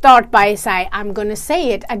didn't start by saying, I'm going to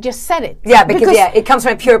say it. I just said it. Because it comes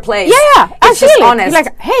from a pure place. It's just honest.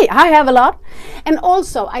 Like, hey, I have a lot. And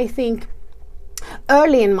also, I think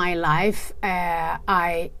early in my life,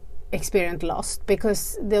 I experienced loss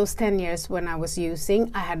because those 10 years when I was using,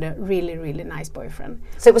 I had a really, really nice boyfriend.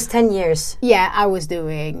 So it was 10 years? Yeah, I was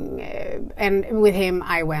doing, and with him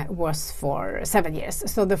I was for 7 years.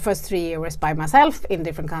 So the first 3 years was by myself in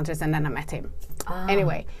different countries, and then I met him.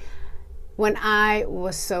 Anyway, when I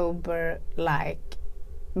was sober,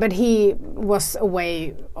 but he was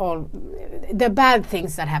away. All the bad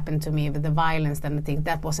things that happened to me, with the violence and the things,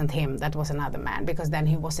 that wasn't him. That was another man, because then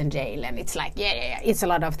he was in jail, and it's like, it's a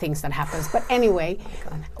lot of things that happens. But anyway,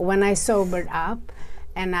 when I sobered up,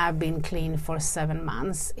 and I've been clean for 7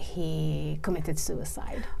 months, he committed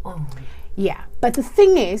suicide. Yeah, but the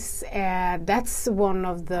thing is, that's one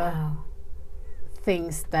of the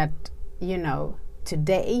things that,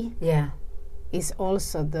 today, is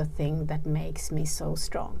also the thing that makes me so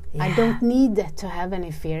strong. I Yeah. don't need to have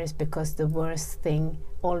any fears because the worst thing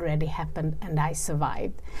already happened and I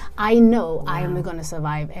survived. I know I am going to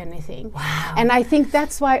survive anything. Wow. And I think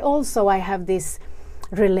that's why also I have this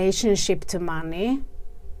relationship to money.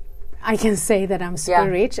 I can say that I'm super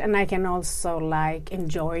rich, and I can also like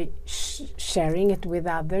enjoy sharing it with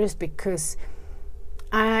others, because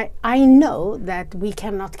I know that we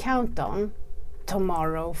cannot count on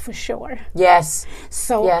tomorrow for sure. Yes.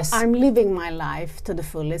 So Yes. I'm living my life to the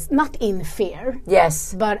fullest, not in fear,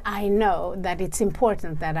 Yes. but I know that it's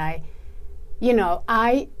important that I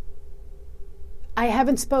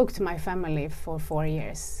haven't spoke to my family for 4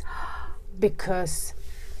 years because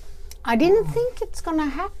I didn't think it's gonna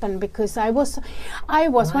happen, because I was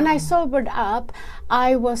when I sobered up,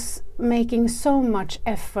 I was making so much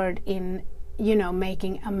effort in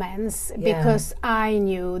making amends, because I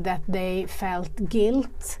knew that they felt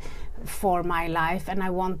guilt for my life, and I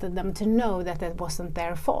wanted them to know that it wasn't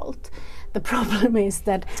their fault. The problem is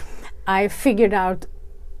that I figured out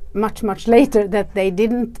much later that they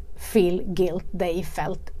didn't feel guilt, they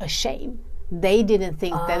felt ashamed. They didn't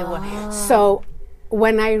think that it was. So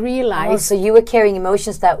when I realized, so you were carrying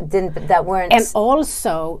emotions that weren't, and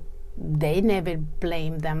also they never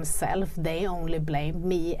blamed themselves, they only blamed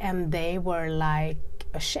me, and they were like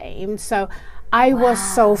ashamed. So I was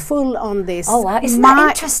so full on this. Oh wow, isn't that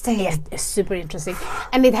interesting? Yes, it's super interesting.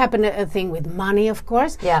 And it happened a thing with money, of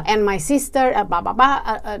course. Yeah. And my sister,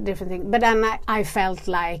 a different thing. But then I felt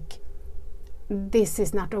like, this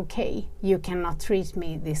is not okay. You cannot treat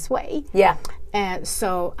me this way. Yeah.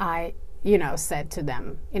 So I, said to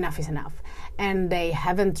them, enough is enough. And they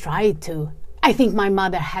haven't tried to. I think my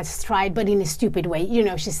mother has tried, but in a stupid way.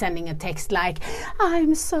 She's sending a text like,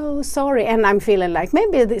 I'm so sorry. And I'm feeling like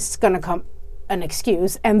maybe this is going to come an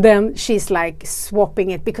excuse. And then she's like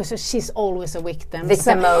swapping it, because she's always a victim.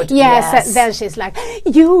 Victim mode. Yes. Then she's like,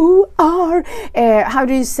 you are, how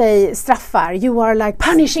do you say, straffar? You are like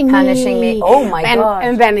punishing me. Oh my God.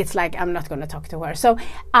 And then it's like, I'm not going to talk to her. So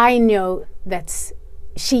I know that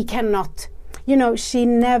she cannot, she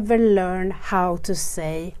never learned how to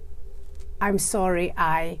say, I'm sorry,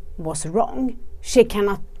 I was wrong. She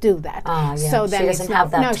cannot do that. So then she doesn't have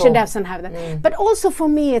that tool. She doesn't have that. But also for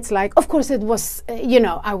me, it's like, of course, it was,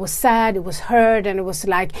 I was sad, it was hurt, and it was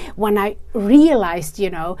like when I realized,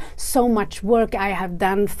 so much work I have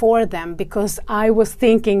done for them, because I was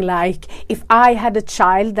thinking like, if I had a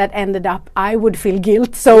child that ended up, I would feel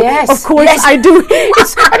guilt. So of course I do.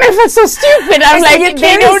 And I felt so stupid. I'm like, you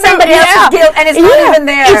carry somebody else's guilt, and it's not even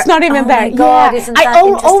there. It's not even there. My God, isn't that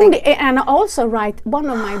interesting? And I also write, one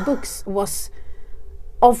of my books was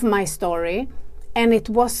of my story, and it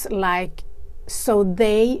was like, so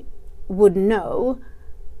they would know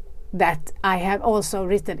that I have also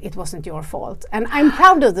written it wasn't your fault. And I'm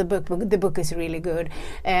proud of the book. The book is really good,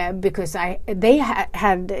 because they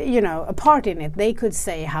had a part in it. They could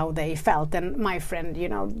say how they felt, and my friend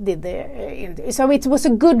did the so it was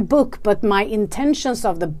a good book, but my intentions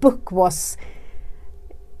of the book was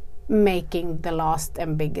making the last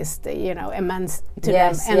and biggest amends to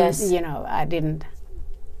them, and I didn't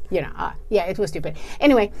it was stupid.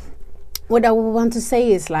 Anyway, what I want to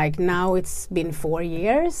say is, like, now it's been 4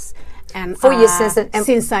 years, and 4 years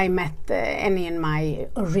since I met Annie and my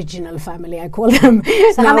original family, I call them.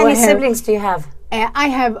 So how many siblings do you have? I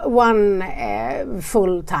have one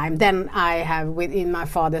full time. Then I have within my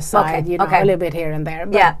father's side, a little bit here and there.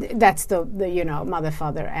 But that's the mother,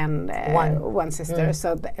 father, and one sister.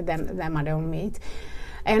 So then them I don't meet.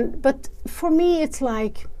 But for me, it's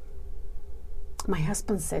like, my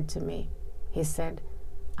husband said to me, he said,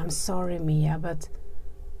 I'm sorry, Mia, but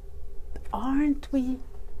aren't we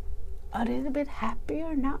a little bit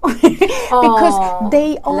happier now? Because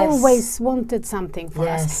they always wanted something for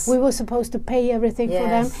us. We were supposed to pay everything for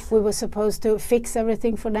them. We were supposed to fix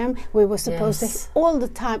everything for them. We were supposed to all the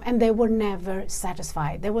time, and they were never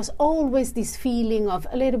satisfied. There was always this feeling of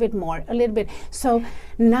a little bit more, a little bit. So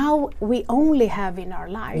now we only have in our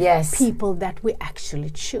life people that we actually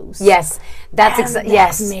choose. Yes,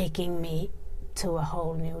 that's making me to a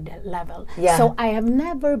whole new level. So I have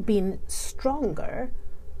never been stronger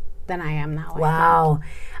than I am now. Wow.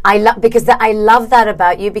 I love that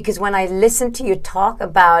about you, because when I listen to you talk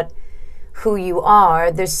about who you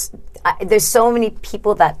are, there's so many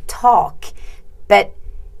people that talk, but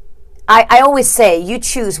I always say you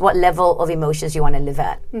choose what level of emotions you want to live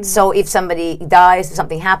at. So if somebody dies, if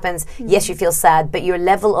something happens, yes, you feel sad, but your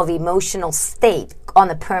level of emotional state on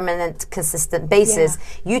a permanent, consistent basis,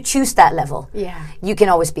 you choose that level. Yeah. You can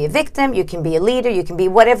always be a victim, you can be a leader, you can be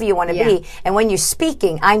whatever you want to be. And when you're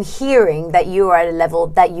speaking, I'm hearing that you are at a level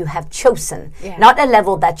that you have chosen, not a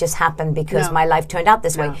level that just happened because my life turned out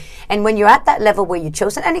this way. And when you're at that level where you've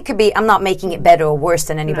chosen, and it could be, I'm not making it better or worse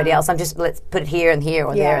than anybody else, I'm just, let's put it here and here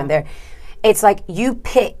or there and there. It's like you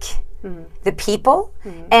pick the people,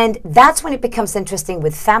 and that's when it becomes interesting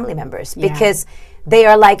with family members, because they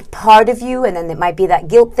are like part of you, and then it might be that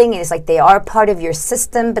guilt thing, and it's like they are part of your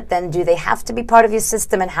system, but then do they have to be part of your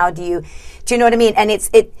system, and how do you know what I mean? And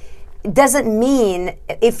it doesn't mean,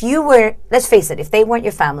 if you were, let's face it, if they weren't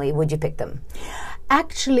your family, would you pick them?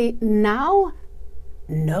 Actually, now,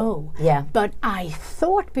 no. Yeah. But I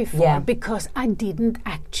thought before, because I didn't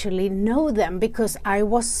actually know them, because I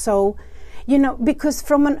was so, because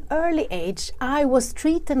from an early age, I was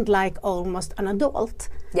treated like almost an adult.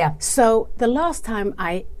 Yeah. So the last time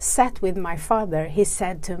I sat with my father, he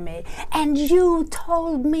said to me, and you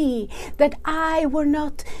told me that I were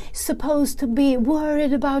not supposed to be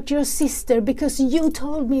worried about your sister because you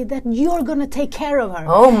told me that you're going to take care of her.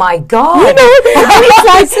 Oh my God. And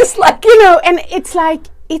it's like, and it's like,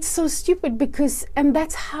 it's so stupid because, and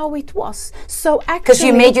that's how it was. So actually, because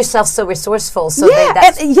you made yourself so resourceful. So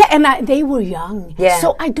they were young. Yeah.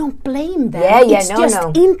 So I don't blame them. Yeah, it's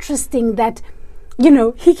just interesting that,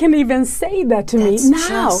 he can even say that to me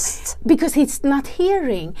now because he's not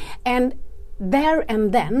hearing. And there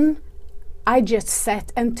and then, I just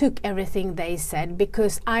sat and took everything they said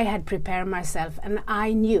because I had prepared myself and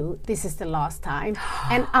I knew this is the last time.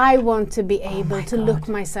 And I want to be able to look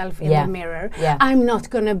myself in the mirror. Yeah. I'm not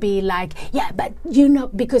going to be like, but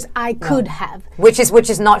because I could have. Which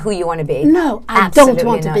is not who you want to be. No, I Absolutely don't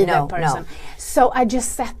want to be that no. person. So I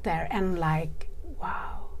just sat there and like,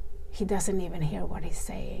 wow, he doesn't even hear what he's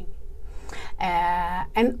saying.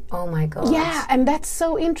 And oh my God. Yeah, and that's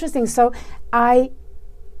so interesting. So I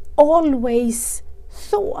always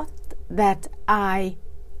thought that I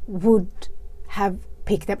would have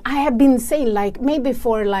picked them. I have been saying, like, maybe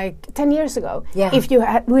for like 10 years ago, if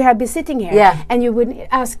we had been sitting here and you would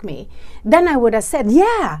ask me, then I would have said,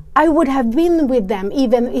 I would have been with them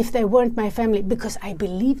even if they weren't my family because I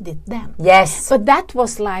believed it then. Yes. But that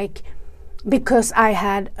was like, because I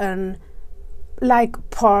had an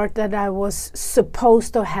part that I was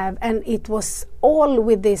supposed to have, and it was all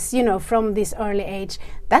with this, from this early age.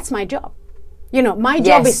 That's my job. My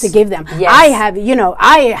job is to give them. Yes. I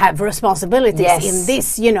have responsibilities in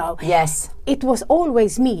this, Yes. It was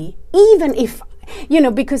always me, even if,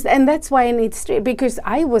 because, and that's why I need straight, because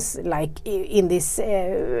I was like in this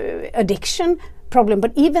addiction problem,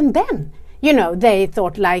 but even then, they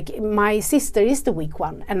thought like my sister is the weak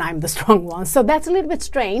one and I'm the strong one. So that's a little bit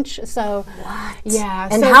strange. So what? Yeah.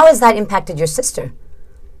 And how has that impacted your sister?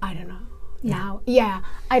 I don't know. Now,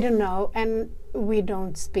 I don't know. And we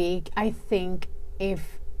don't speak. I think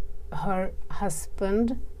if her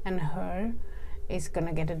husband and her is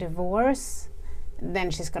gonna get a divorce, then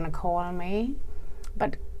she's gonna call me.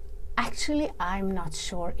 But actually, I'm not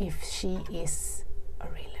sure if she is a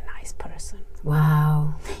really nice person.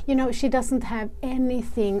 Wow. She doesn't have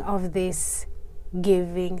anything of this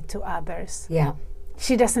giving to others. Yeah.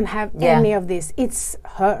 She doesn't have any of this. It's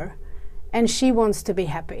her. And she wants to be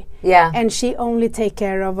happy. Yeah. And she only take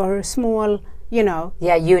care of her small,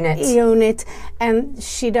 unit. And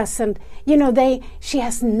she doesn't, she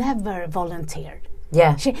has never volunteered.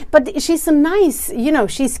 Yeah. But she's a nice,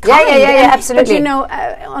 she's kind. Yeah, absolutely. But,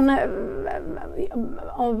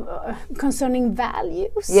 concerning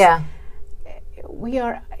values. Yeah. We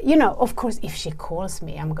are, of course, if she calls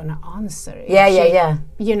me, I'm going to answer. Yeah.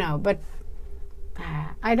 But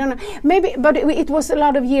I don't know. Maybe, but it was a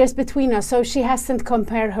lot of years between us, so she hasn't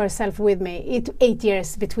compared herself with me. 8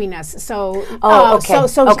 years between us. So, okay.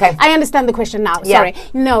 So I understand the question now. Yeah. Sorry.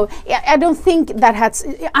 No, I don't think that has.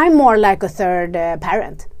 I'm more like a third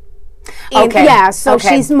parent. Okay. So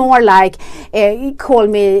she's more like, call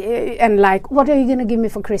me and like, what are you going to give me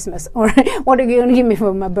for Christmas? Or what are you going to give me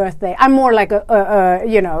for my birthday? I'm more like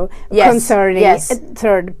a concerning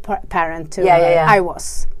third parent to her. I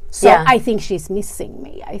was. So I think she's missing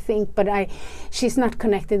me. She's not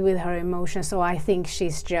connected with her emotions. So I think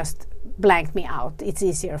she's just blanked me out. It's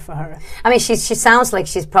easier for her. I mean, she sounds like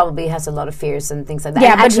she's probably has a lot of fears and things like that.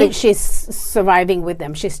 Yeah, but she's surviving with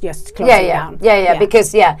them. She's just closing down. Yeah.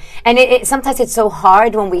 Because and it sometimes it's so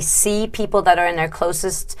hard when we see people that are in our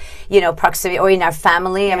closest, proximity or in our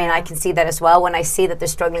family. Yeah. I mean, I can see that as well when I see that they're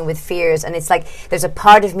struggling with fears, and it's like there's a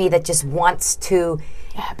part of me that just wants to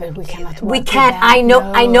Yeah, but we cannot. We work can't. with that. I know.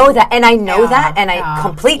 No. I know that, and I know that, and I Yeah.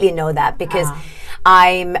 completely know that because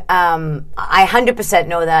I 100%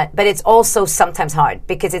 know that. But it's also sometimes hard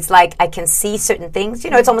because it's like I can see certain things.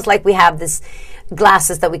 You know, it's almost like we have this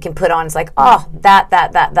glasses that we can put on. It's like, oh, that,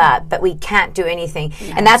 but we can't do anything.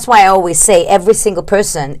 And that's why I always say every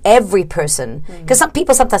person, because some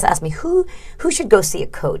people sometimes ask me, who should go see a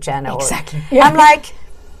coach, Anna? Exactly. I'm like,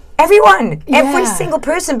 everyone, every Yeah. single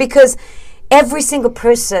person, because every single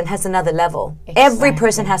person has another level. Every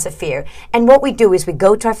person has a fear. And what we do is we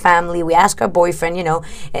go to our family, we ask our boyfriend, you know,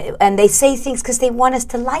 and they say things because they want us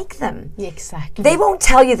to like them. Exactly. They won't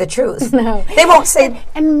tell you the truth. No. They won't say...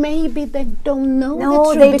 And maybe they don't know No, the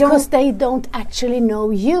truth they because don't. they don't actually know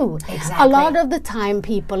you. Exactly. A lot of the time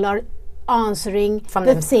people are answering From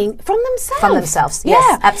the them- thing from themselves. From themselves,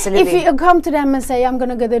 yes, absolutely. If you come to them and say, I'm going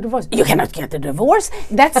to get a divorce, you cannot get a divorce.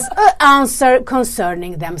 That's an answer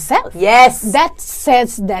concerning themselves. Yes. That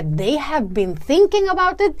says that they have been thinking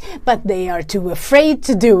about it, but they are too afraid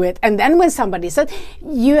to do it. And then when somebody said,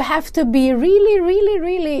 you have to be really, really,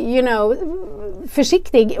 really, you know,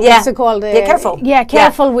 försiktig, what's it called? Yeah, careful. Yeah,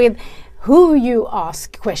 careful with who you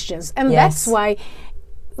ask questions. And Yes. that's why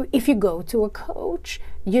if you go to a coach,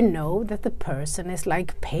 you know that the person is like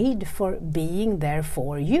paid for being there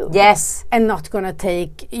for you. Yes. And not gonna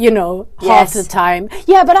take, you know, Yes. half the time.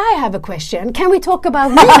 Yeah, but I have a question. Can we talk about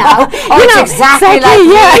me now? Oh, You it's know, exactly like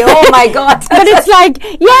me. Oh my God. But it's like,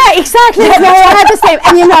 yeah, exactly. No, I had the same.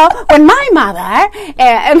 And you know, when my mother,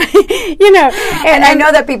 and you know, And I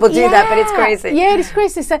know that people do that, but it's crazy. Yeah, it's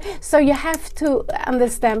crazy. So you have to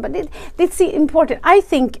understand. But it's important. I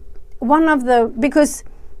think one of the, because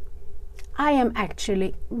I am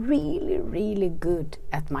actually really, really good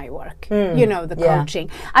at my work. You know, the Yeah. coaching.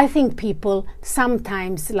 I think people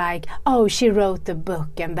sometimes like, oh, she wrote a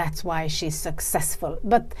book and that's why she's successful.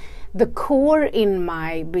 But the core in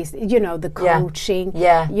my business, you know, the Yeah. coaching,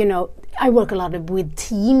 Yeah. you know, I work a lot with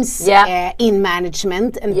teams Yeah. in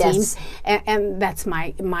management and Yes. teams, and that's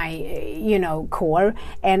my you know, core.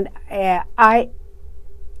 And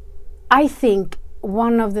I think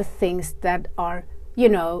one of the things that are, you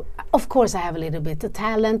know, of course I have a little bit of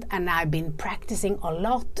talent and I've been practicing a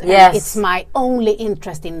lot. Yes. And it's my only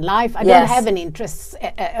interest in life. I Yes. don't have an interest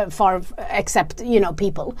except, you know,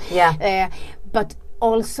 people. Yeah. But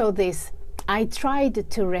also this, I tried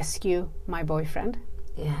to rescue my boyfriend.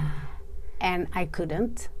 Yeah. And I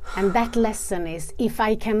couldn't. And that lesson is, if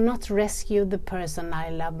I cannot rescue the person I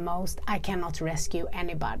love most, I cannot rescue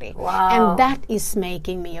anybody. Wow. And that is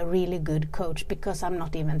making me a really good coach because I'm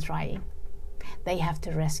not even trying. They have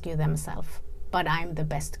to rescue themselves. But I'm the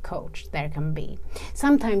best coach there can be.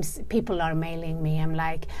 Sometimes people are mailing me. I'm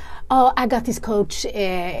like, oh, I got this coach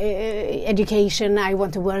education. I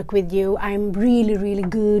want to work with you. I'm really, really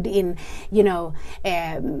good in, you know,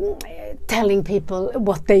 telling people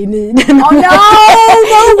what they need. Oh no!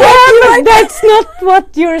 But that's not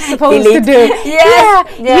what you're supposed to do. Yes.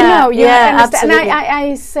 Yeah, you know, you understand. absolutely. And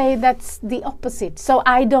I say that's the opposite. So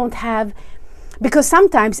I don't have. Because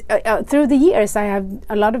sometimes through the years I have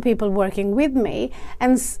a lot of people working with me,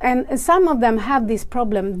 and some of them have this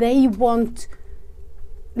problem. They want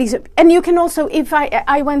these, and you can also, if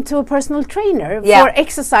I went to a personal trainer Yeah. for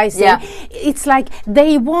exercising, Yeah. it's like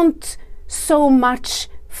they want so much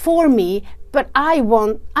for me. But I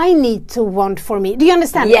need to want for me. Do you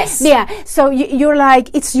understand? Yes. Yeah. So you're like,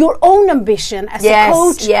 it's your own ambition as Yes, a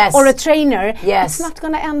coach yes. or a trainer. Yes. It's not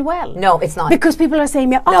going to end well. No, it's not. Because people are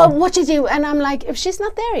saying, oh, No. what you do? And I'm like, if she's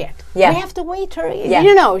not there yet, Yeah. we have to wait her. Yeah.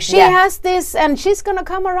 You know, she Yeah. has this and she's going to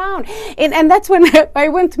come around. And that's when I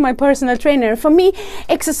went to my personal trainer. For me,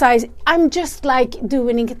 exercise, I'm just like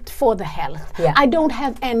doing it for the health. Yeah. I don't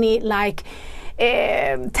have any like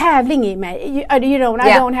tävling i mig. You know, I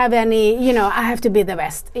Yeah. don't have any, you know, I have to be the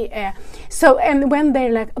best. So, and when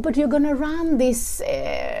they're like, but you're going to run this,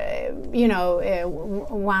 you know,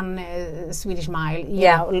 one Swedish mile, you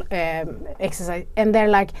Yeah. know, exercise. And they're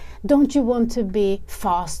like, don't you want to be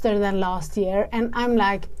faster than last year? And I'm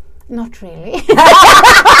like, not really.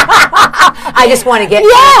 I just want to get...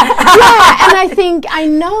 yeah, and I think I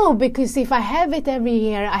know, because if I have it every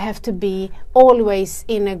year, I have to be always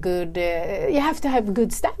in a good. You have to have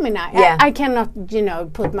good stamina. Yeah. I cannot, you know,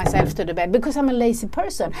 put myself to the bed because I'm a lazy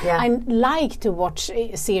person. Yeah. I like to watch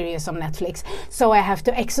series on Netflix, so I have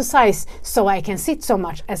to exercise so I can sit so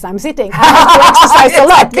much as I'm sitting. I have to exercise a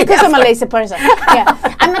lot because I'm a lazy person.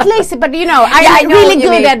 Yeah, I'm not lazy, but you know, I'm I know really what you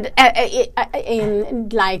good mean. at in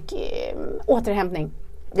like återhämtning.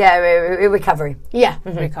 Yeah, recovery. Yeah,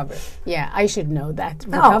 recovery. Yeah, I should know that.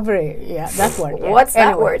 Recovery. Yeah, that word. Yeah. What's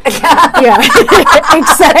that word? Yeah,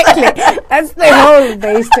 exactly. That's the whole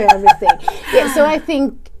base to everything. Yeah, so I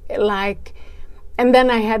think like, and then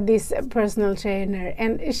I had this personal trainer,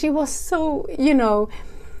 and she was so,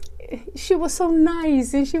 she was so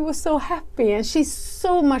nice, and she was so happy, and she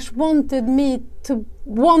so much wanted me to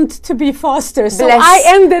be faster. So I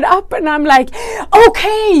ended up, and I'm like,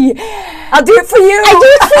 okay, I'll do it for you. I do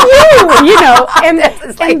it for you,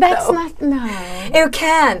 and that's not, no. You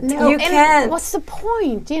can't. No, you can't. What's the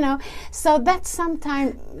point, So that's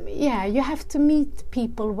sometimes, you have to meet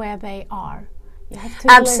people where they are. You have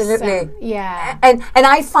to absolutely listen. Yeah. And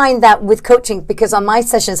I find that with coaching, because on my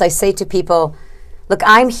sessions I say to people, look,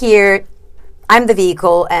 I'm here, I'm the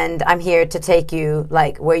vehicle, and I'm here to take you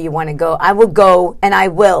like where you want to go. I will go, and I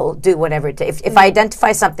will do whatever it takes. If I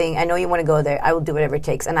identify something, I know you want to go there, I will do whatever it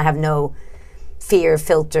takes, and I have no fear,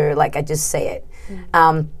 filter, like I just say it.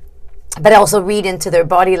 But I also read into their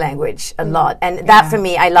body language a lot, and that for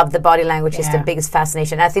me, I love the body language. Is the biggest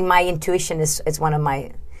fascination. I think my intuition is one of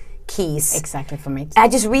my keys. Exactly, for me too. I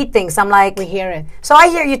just read things. I'm like, we hear it. So I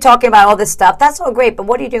hear you talking about all this stuff. That's all great, but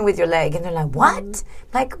what are you doing with your leg? And they're like, what?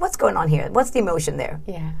 Like, what's going on here? What's the emotion there?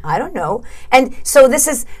 Yeah. I don't know. And so this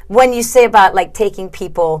is when you say about like taking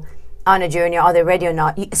people on a journey, are they ready or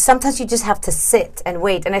not? Sometimes you just have to sit and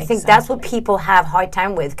wait. And I think that's what people have hard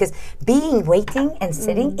time with, because waiting and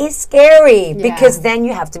sitting is scary, because then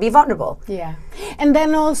you have to be vulnerable. Yeah. And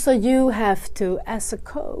then also you have to, as a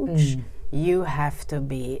coach, you have to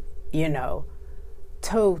be,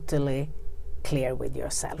 totally clear with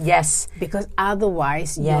yourself. Yes. Because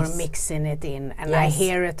otherwise you're mixing it in, and I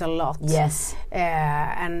hear it a lot. Yes.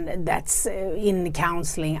 And that's in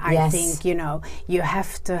counseling, I think, you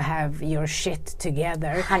have to have your shit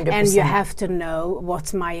together. 100%. And you have to know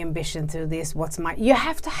what's my ambition to this, you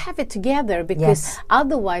have to have it together, because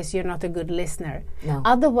otherwise you're not a good listener. No.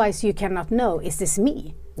 Otherwise you cannot know, is this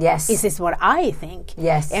me? Yes. Is this what I think?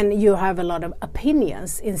 Yes. And you have a lot of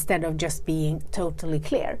opinions instead of just being totally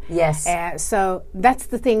clear. Yes. So that's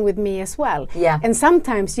the thing with me as well. Yeah. And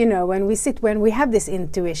sometimes, when we have this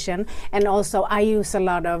intuition, and also I use a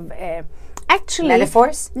lot of actually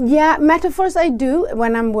metaphors. Yeah, metaphors I do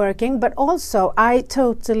when I'm working, but also I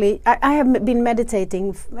have been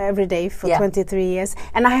meditating every day for 23 years,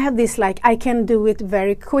 and I have this I can do it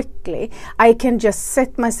very quickly. I can just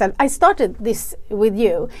set myself. I started this with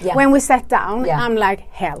you when we sat down. I'm like,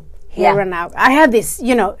 help. Here and now. I had this,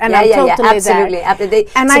 and I'm totally absolutely. there.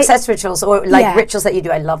 And success rituals, or rituals that you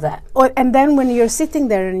do, I love that. And then when you're sitting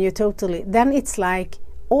there and you're totally, then it's like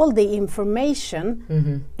all the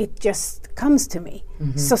information, it just comes to me.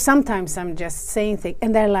 So sometimes I'm just saying things,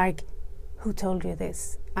 and they're like, who told you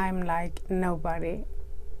this? I'm like, nobody.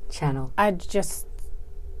 Channel. I just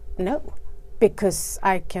know, because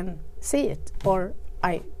I can see it, or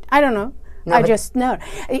I don't know. No, I just know.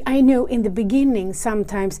 I know in the beginning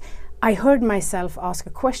sometimes I heard myself ask a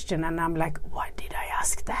question, and I'm like, why did I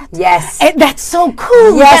ask that? Yes. And that's so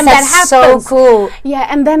cool. Yes, that's so cool. Yeah,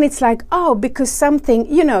 and then it's like, because something,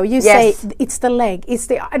 you say it's the leg.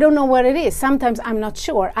 I don't know what it is. Sometimes I'm not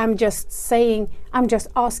sure. I'm just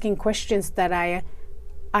asking questions that I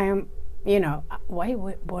am, why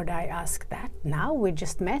would I ask that now? We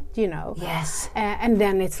just met, Yes. And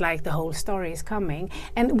then it's like the whole story is coming.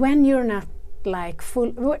 And when you're not like full,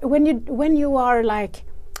 when you are like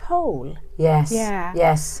whole. Yes. Yeah.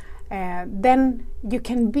 Yes. Then you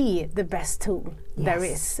can be the best tool there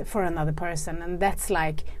is for another person. And that's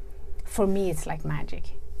like, for me, it's like magic.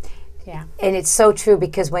 Yeah. And it's so true,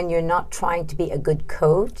 because when you're not trying to be a good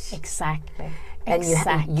coach. Exactly. And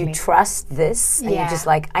you trust this, and you're just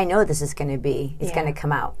like, I know this is going to be, it's going to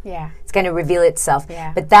come out. Yeah. It's going to reveal itself.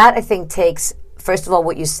 Yeah. But that, I think, takes, first of all,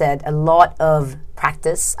 what you said, a lot of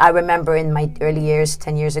practice. I remember in my early years,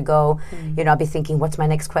 10 years ago, I'll be thinking, what's my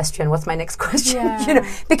next question? What's my next question? Yeah.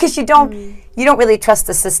 Because you don't really trust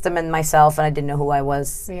the system and myself, and I didn't know who I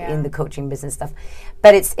was in the coaching business stuff.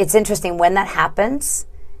 But it's interesting when that happens.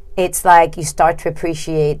 It's like you start to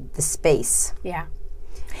appreciate the space. Yeah.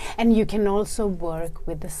 And you can also work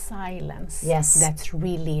with the silence. Yes. That's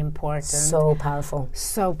really important. So powerful.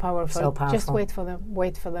 So powerful. So powerful. Just wait for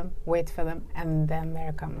them, and then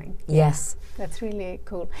they're coming. Yes. That's really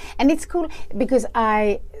cool. And it's cool because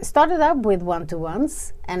I started up with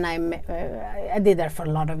one-to-ones, and I did that for a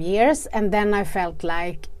lot of years, and then I felt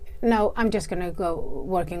like no, I'm just going to go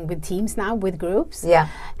working with teams now, with groups. Yeah.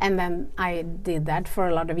 And then I did that for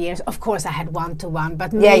a lot of years. Of course, I had one-to-one,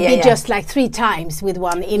 but maybe just like 3 times with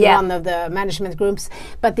one in one of the management groups.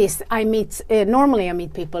 But this, I meet, normally I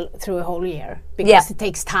meet people through a whole year because it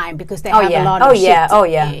takes time, because they have a lot of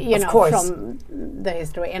shit, you know, from the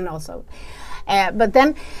history, and also. But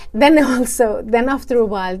then after a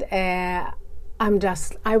while,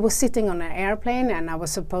 I was sitting on an airplane, and I was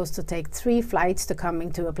supposed to take 3 flights to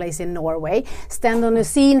coming to a place in Norway, stand on a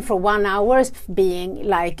scene for 1 hour, being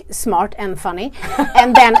like smart and funny,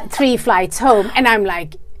 and then 3 flights home. And I'm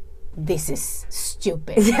like, this is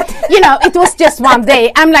stupid. You know, it was just one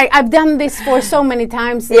day. I'm like, I've done this for so many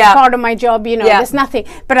times. It's part of my job, you know, there's nothing.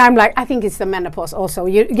 But I'm like, I think it's the menopause also.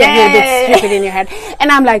 You get a little bit stupid in your head. And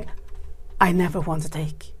I'm like, I never want to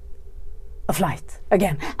take a flight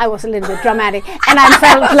again. I was a little bit dramatic, and I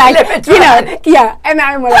felt like, you know, and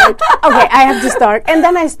I'm like, okay, I have to start. And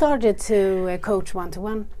then I started to coach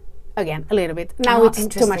one-to-one again a little bit. Now it's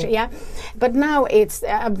too much, but now it's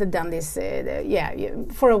I've done this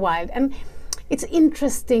for a while, and it's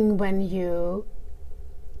interesting when you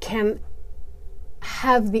can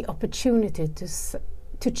have the opportunity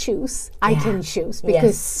to choose. I can choose,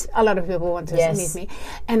 because a lot of people want to meet me,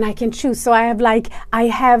 and I can choose. So I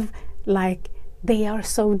have like they are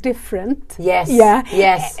so different. Yes. Yeah.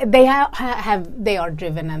 Yes. They they are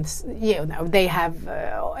driven, and you know, they have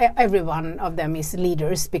every one of them is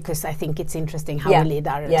leaders, because I think it's interesting how we lead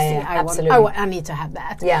others. Absolutely. I need to have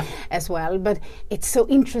that as well. But it's so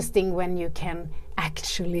interesting when you can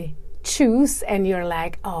actually choose, and you're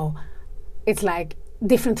like, oh, it's like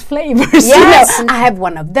different flavors. Yes. You know, I have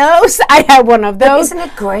one of those. I have one of those. But isn't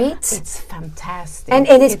it great? It's fantastic. And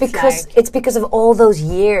it's because of all those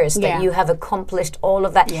years that you have accomplished all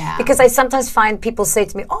of that. Yeah. Because I sometimes find people say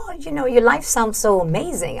to me, oh, you know, your life sounds so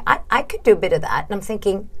amazing. I could do a bit of that. And I'm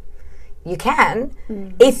thinking, you can,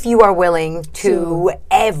 if you are willing to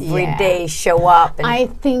every day show up. And I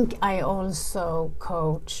think I also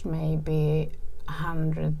coached maybe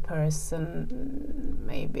 100 person,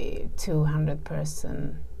 maybe 200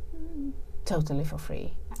 person, totally for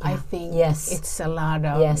free. I think it's a lot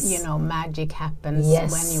of, you know, magic happens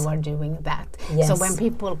when you are doing that. So when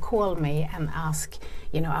people call me and ask,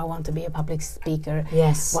 you know, I want to be a public speaker,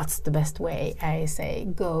 what's the best way? I say,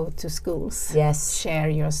 go to schools, share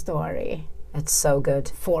your story. It's so good.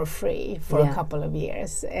 For free for a couple of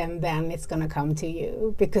years, and then it's going to come to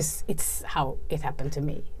you, because it's how it happened to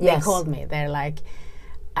me. They called me. They're like,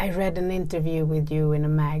 I read an interview with you in a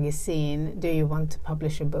magazine. Do you want to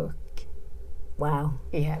publish a book? Wow.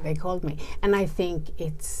 Yeah, they called me. And I think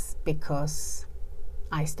it's because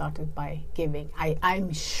I started by giving.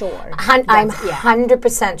 I'm sure. I'm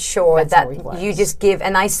 100% sure that you just give.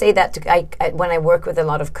 And I say that when I work with a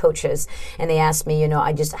lot of coaches, and they ask me, you know,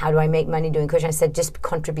 how do I make money doing coaching? I said, just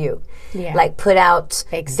contribute. Yeah. Like put out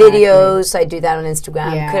videos. I do that on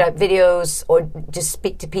Instagram. Yeah. Put out videos, or just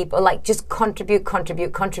speak to people. Like just contribute,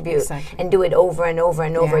 and do it over and over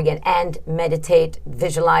and over again. And meditate,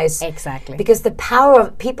 visualize. Exactly. Because the power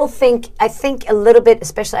of people I think a little bit,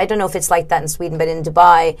 especially, I don't know if it's like that in Sweden, but in Dubai,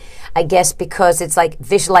 I guess because it's like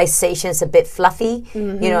visualization is a bit fluffy,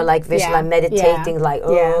 you know, like meditating, like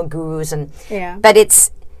gurus but it's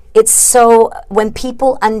so, when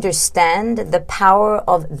people understand the power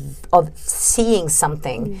of seeing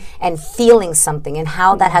something and feeling something, and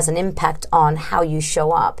how that has an impact on how you show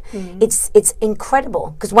up, it's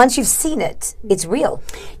incredible, because once you've seen it, it's real.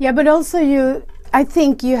 Yeah, but also I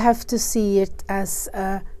think you have to see it as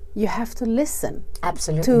you have to listen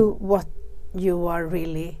to what you are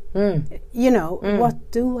really, you know,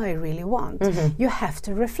 what do I really want? You have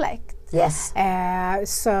to reflect. Yes.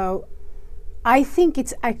 So I think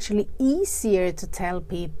it's actually easier to tell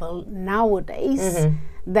people nowadays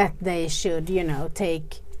that they should, you know,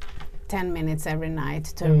 take 10 minutes every night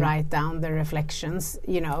to write down the reflections,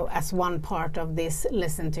 you know, as one part of this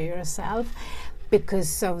listen to yourself,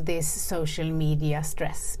 because of this social media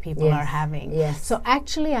stress people are having. Yes. So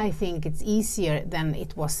actually I think it's easier than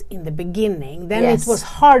it was in the beginning. Then it was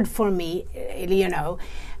hard for me, you know,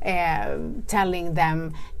 telling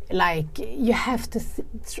them, like, you have to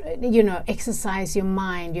you know, exercise your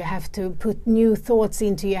mind, you have to put new thoughts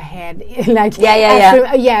into your head. Like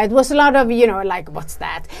it was a lot of, you know, like, what's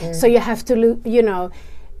that? So you have to you know,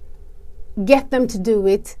 get them to do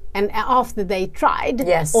it, and after they tried,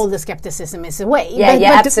 all the skepticism is away. But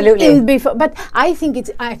absolutely. But I think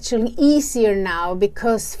it's actually easier now,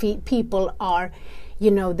 because people are,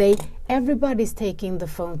 everybody's taking the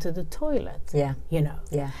phone to the toilet. Yeah.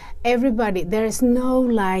 Yeah. Everybody, there is no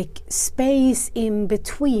like space in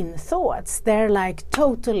between thoughts. They're like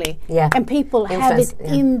totally, and people have it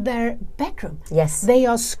in their bedroom. Yes. They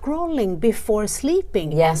are scrolling before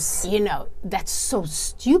sleeping. Yes. That's so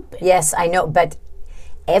stupid. Yes, I know, but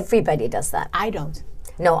everybody does that. I don't.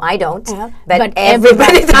 No, I don't. But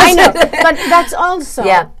everybody does. I know. But that's also,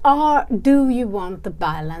 do you want the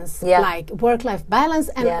balance, like work-life balance,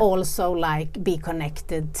 and also like be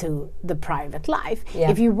connected to the private life?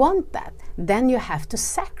 If you want that, then you have to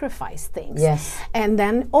sacrifice things. Yes. And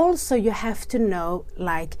then also you have to know,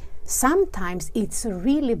 like, sometimes it's a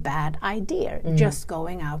really bad idea just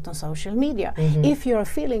going out on social media. If you're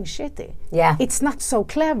feeling shitty, it's not so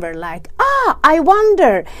clever, like, I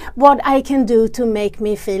wonder what I can do to make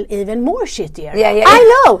me feel even more shittier. I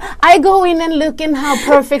know. I go in and look in how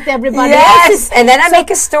perfect everybody else is. And then I make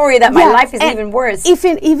a story that my life is even worse.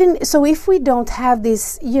 If we don't have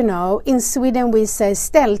this, in Sweden we say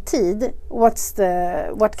ställtid.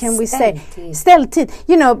 What can we say?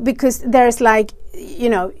 Ställtid. Because there's like,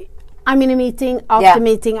 I'm in a meeting. After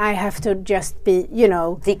meeting, I have to just be,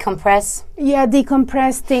 decompress. Yeah,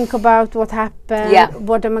 decompress. Think about what happened. Yeah.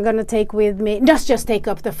 What am I going to take with me? Just take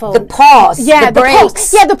up the phone. The pause. Yeah, the breaks.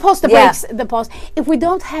 Pause. Yeah, the pause. The breaks. The pause. If we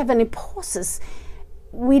don't have any pauses,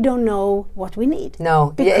 we don't know what we need.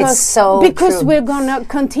 No, it's so because true. We're gonna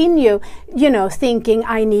continue, thinking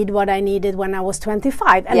I need what I needed when I was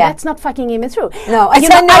 25, and that's not fucking even true. No,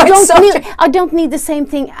 I don't need the same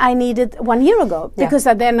thing I needed 1 year ago because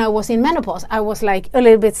then I was in menopause. I was like a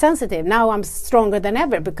little bit sensitive. Now I'm stronger than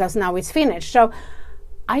ever because now it's finished. So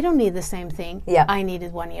I don't need the same thing I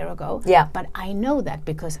needed 1 year ago. Yeah. But I know that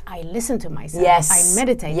because I listen to myself. Yes. I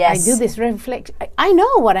meditate. Yes. I do this reflection. I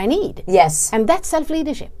know what I need. Yes. And that's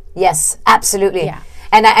self-leadership. Yes, absolutely. Yeah.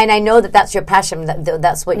 And I know that's your passion.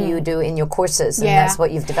 That's what you do in your courses, and that's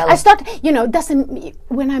what you've developed. I start,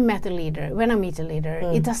 when I meet a leader,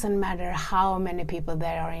 it doesn't matter how many people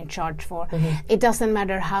they are in charge for. It doesn't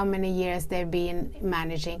matter how many years they've been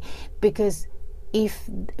managing, because if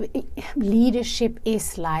leadership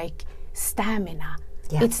is like stamina,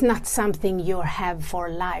 it's not something you have for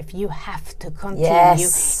life. You have to continue.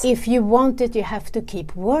 Yes. If you want it, you have to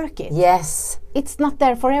keep working. Yes. It's not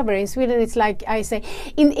there forever. In Sweden, it's like I say.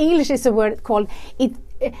 In English, it's a word called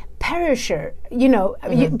perisher.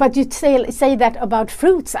 But you say that about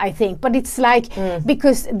fruits, I think. But it's like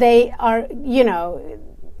because they are,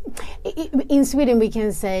 in Sweden we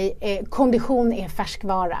can say kondition är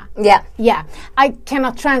färskvara. Yeah. I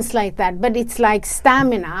cannot translate that, but it's like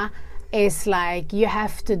stamina is like you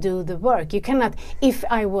have to do the work. You cannot. If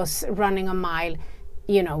I was running a mile,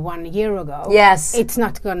 1 year ago, it's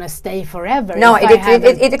not gonna stay forever. No,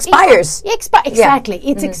 it expires. Exactly,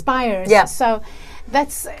 it expires. Yeah. So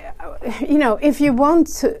that's if you want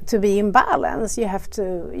to be in balance, you have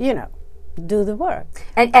to do the work,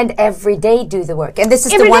 and every day do the work. And this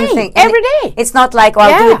is every the one day, thing. Every day. It's not like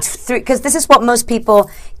I'll do it through, because this is what most people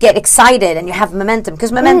get excited, and you have momentum.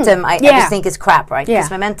 Because momentum, I just think is crap, right? Because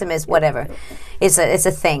momentum is whatever. It's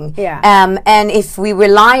a thing. Yeah. And if we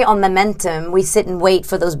rely on momentum, we sit and wait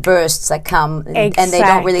for those bursts that come, and they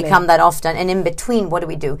don't really come that often. And in between, what do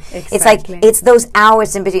we do? Exactly. It's like it's those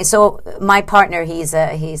hours in between. So my partner, he's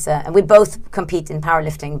we both compete in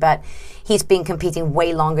powerlifting, but he's been competing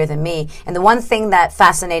way longer than me. And the one thing that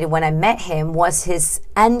fascinated when I met him was his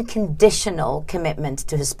unconditional commitment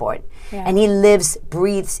to his sport. Yeah. And he lives,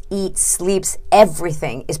 breathes, eats, sleeps,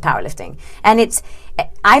 everything is powerlifting. And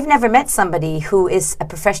I've never met somebody who is a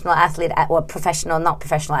professional athlete, or professional, not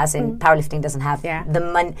professional as in powerlifting doesn't have the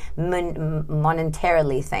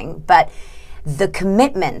monetarily thing, but the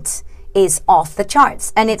commitment is off the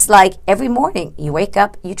charts. And it's like every morning you wake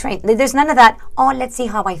up, you train. There's none of that, let's see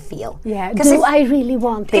how I feel. Yeah. Do I really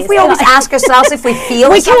want this? If we always ask ourselves if we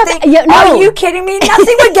feel something, no. Are you kidding me?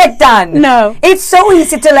 Nothing would get done. No. It's so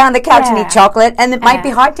easy to lay on the couch and eat chocolate, and it might be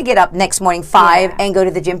hard to get up next morning 5 and go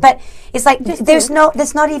to the gym. But it's like there's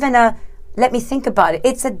not even a let me think about it.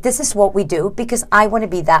 This is what we do because I want to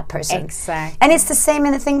be that person. Exactly. And it's the same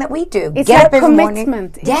in the thing that we do. It's Get like up every commitment.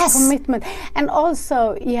 Morning. It's commitment. And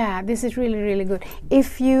also, this is really, really good.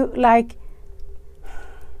 If you like,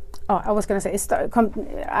 I was going to say,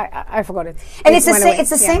 I forgot it. And it's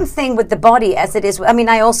the same thing with the body as it is. I mean,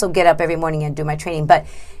 I also get up every morning and do my training, but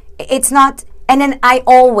it's not. And then I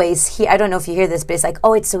always hear, I don't know if you hear this, but it's like,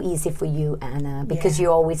 it's so easy for you, Anna, because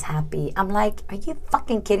you're always happy. I'm like, are you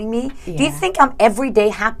fucking kidding me? Yeah. Do you think I'm every day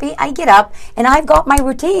happy? I get up and I've got my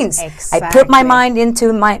routines. Exactly. I put my mind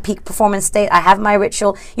into my peak performance state. I have my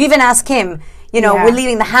ritual. You even ask him, we're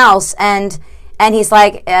leaving the house and And he's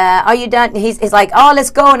like, are you done? He's like, oh, let's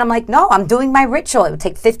go. And I'm like, no, I'm doing my ritual. It would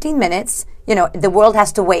take 15 minutes. You know, the world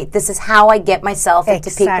has to wait. This is how I get myself into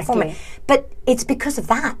peak performance. But it's because of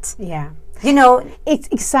that. Yeah. You know, it's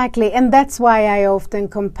exactly. And that's why I often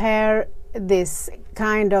compare this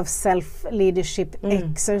kind of self-leadership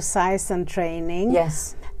exercise and training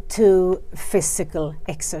to physical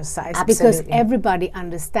exercise. Absolutely. Because everybody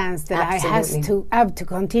understands that I have to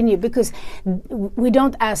continue, because we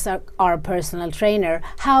don't ask our personal trainer,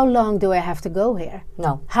 how long do I have to go here?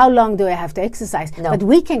 No. How long do I have to exercise? No. But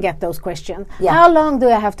we can get those questions. Yeah. How long do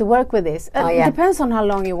I have to work with this? Yeah. It depends on how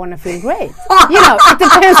long you want to feel great. You know, it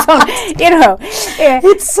depends on, you know.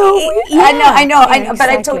 It's so weird. Yeah, I know, exactly.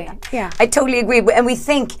 But I totally agree. And we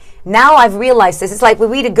think, now I've realized this. It's like we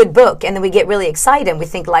read a good book and then we get really excited and we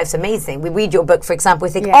think life's amazing. We read your book, for example,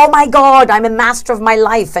 we think, oh my God, I'm a master of my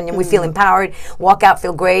life. And we feel empowered, walk out,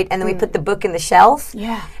 feel great. And then we put the book in the shelf.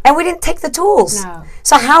 Yeah. And we didn't take the tools. No.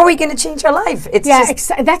 So how are we going to change our life? It's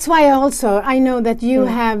that's why I know that you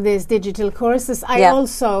have these digital courses. I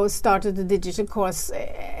also started a digital course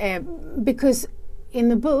because in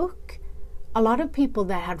the book, a lot of people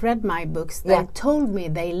that had read my books, they told me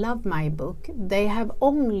they love my book. They have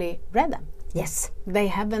only read them. Yes. They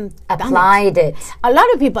haven't applied it. A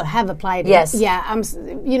lot of people have applied it. Yeah,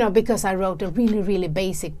 you know, because I wrote a really, really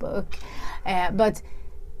basic book. But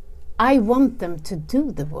I want them to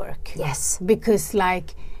do the work. Yes. Because,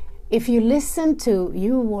 like, if you listen to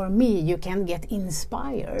you or me, you can get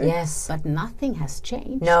inspired. Yes. But nothing has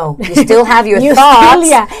changed. No. You still have your thoughts.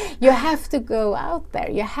 You have to go out there.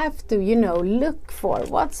 You have to, you know, look for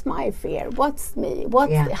what's my fear, what's me,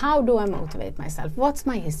 how do I motivate myself, what's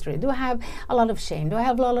my history, do I have a lot of shame, do I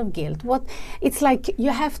have a lot of guilt, it's like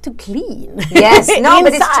you have to clean. Yes. No,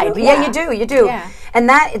 but it's true. Yeah, you do. Yeah. And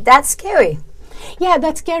that's scary. Yeah,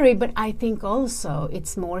 that's scary, but I think also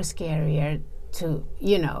it's more scarier to,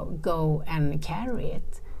 you know, go and carry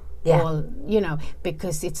it. All, you know,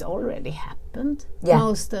 because it's already happened,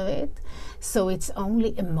 most of it. So it's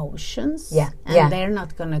only emotions, and they're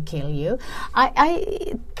not going to kill you.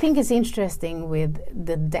 I think it's interesting with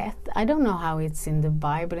the death. I don't know how it's in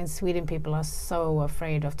Dubai, but in Sweden people are so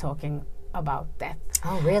afraid of talking about death.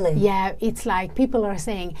 Oh, really? Yeah, it's like people are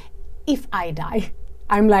saying, if I die,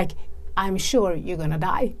 I'm like, I'm sure you're going to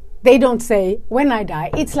die. They don't say when I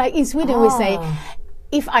die. It's like in Sweden we say,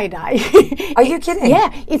 if I die. Are you kidding?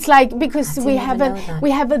 Yeah, it's like because we have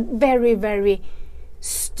a very, very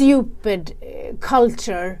stupid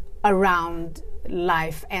culture around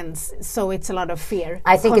life ends, so it's a lot of fear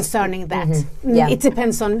concerning that. It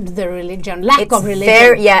depends on the religion, lack of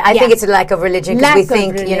religion. I think it's a lack of religion, because we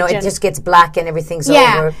think religion. You know, it just gets black and everything's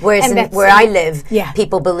over. Whereas where I live,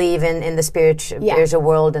 people believe in the spiritual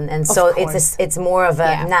world, and so it's more of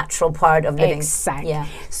a natural part of living. Exactly. Yeah.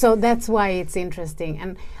 So that's why it's interesting,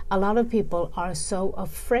 and a lot of people are so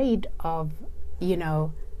afraid of, you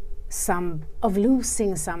know, of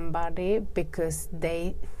losing somebody because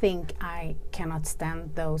they think I cannot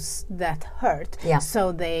stand those that hurt. Yeah.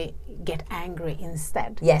 So they get angry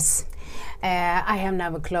instead. Yes. I have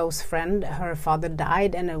now a close friend. Her father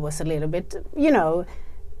died, and it was a little bit, you know,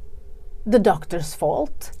 the doctor's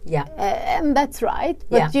fault. Yeah. And that's right.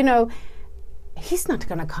 But, you know, he's not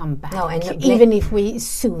going to come back, even if we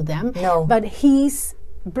sue them. No. But his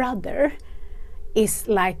brother is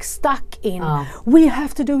like stuck in, we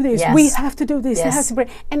have to do this, we have to do this,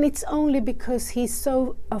 and it's only because he's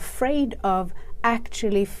so afraid of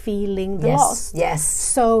actually feeling the loss. Yes.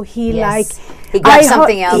 So he grabs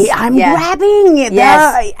something else. I'm grabbing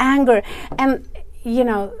the anger, and you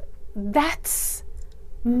know that's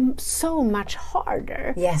so much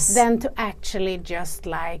harder than to actually just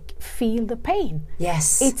like feel the pain.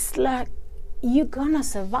 Yes. It's like, you're gonna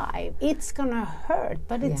survive. It's gonna hurt,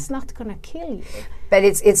 but it's not gonna kill you. But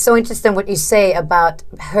it's so interesting what you say about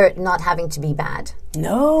hurt not having to be bad.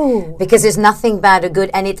 No, because there's nothing bad or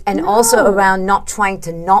good, and also around not trying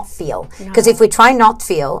to not feel. Because if we try not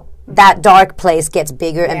feel, that dark place gets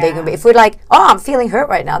bigger and bigger. But if we're like, oh, I'm feeling hurt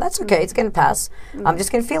right now, that's okay. It's gonna pass. I'm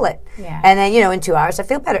just gonna feel it, and then in 2 hours I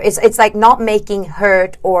feel better. It's like not making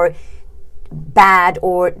hurt or bad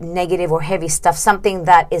or negative or heavy stuff something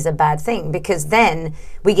that is a bad thing, because then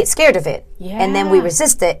we get scared of it and then we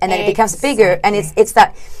resist it, and then it becomes bigger. And it's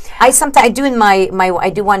that I do in my I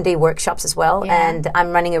do 1-day workshops as well, and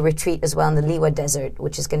I'm running a retreat as well in the Liwa Desert,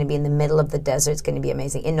 which is going to be in the middle of the desert. It's going to be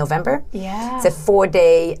amazing in November. It's a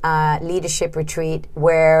 4-day leadership retreat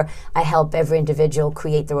where I help every individual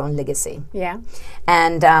create their own legacy.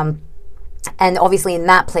 And obviously in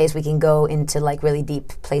that place we can go into like really deep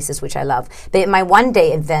places, which I love. But in my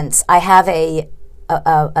 1-day events, I have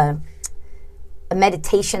a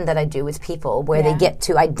meditation that I do with people where they get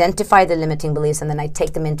to identify the limiting beliefs, and then I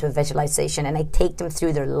take them into a visualization and I take them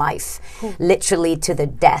through their life, literally to their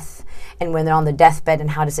death. And when they're on the deathbed,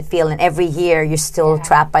 and how does it feel? And every year you're still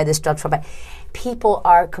trapped by this drug. People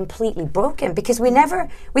are completely broken because we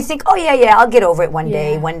think, oh yeah, I'll get over it one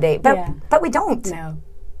day, but we don't. No.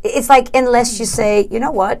 It's like, unless you say, you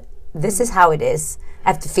know what, this is how it is, I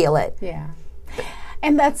have to feel it. Yeah.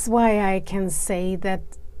 And that's why I can say that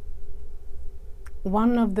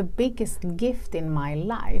one of the biggest gifts in my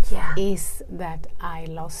life is that I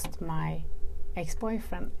lost my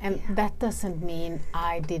ex-boyfriend, and that doesn't mean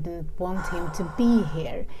I didn't want him to be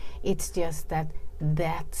here. It's just that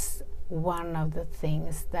that's one of the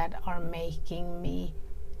things that are making me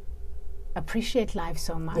appreciate life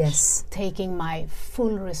so much. Yes. Taking my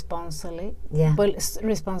full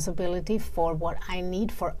responsibility for what I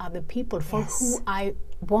need for other people, for who I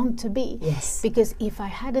want to be. Yes. Because if I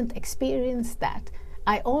hadn't experienced that,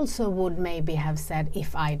 I also would maybe have said,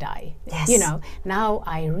 if I die. Yes. You know, now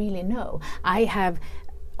I really know. I have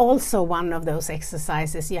also one of those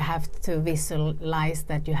exercises. You have to visualize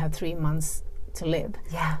that you have 3 months to live.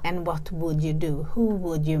 Yeah. And what would you do? Who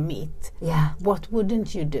would you meet? Yeah. What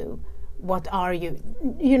wouldn't you do? What are you?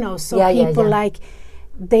 You know, so people like,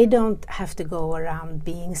 they don't have to go around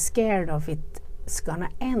being scared of it's gonna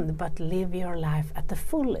end, but live your life at the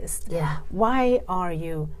fullest. Yeah. Why are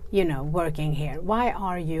you, working here? Why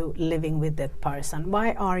are you living with that person?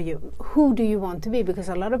 Who do you want to be? Because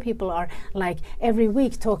a lot of people are like every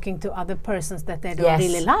week talking to other persons that they don't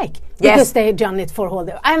really like because they've done it for all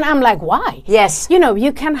and I'm like, why? Yes.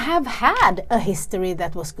 You can have had a history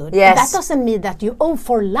that was good. Yes. That doesn't mean that you owe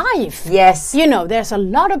for life. Yes. There's a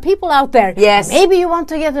lot of people out there. Yes. Maybe you want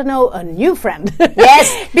to get to know a new friend.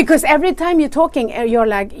 Yes. Because every time you're talking, you're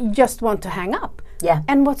like, you just want to hang up. Yeah.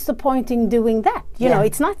 And what's the point in doing that? You know,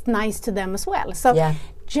 it's not nice to them as well. So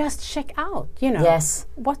just check out, Yes.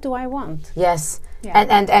 what do I want? Yes.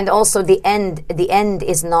 Yeah. And also the end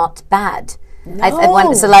is not bad.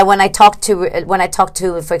 No. So like when I talk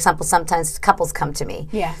to, for example, sometimes couples come to me.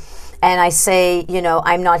 Yeah. And I say,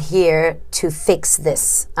 I'm not here to fix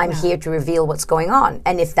this. I'm here to reveal what's going on.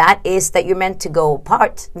 And if that is that you're meant to go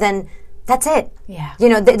apart, then that's it. Yeah.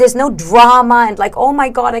 There's no drama and like, oh my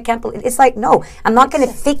God, I can't believe. It's like, no, I'm not going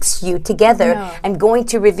to fix you together. No. I'm going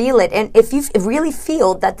to reveal it. And if you really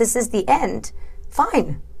feel that this is the end,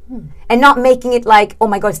 fine. And not making it like, oh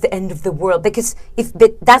my God, it's the end of the world. Because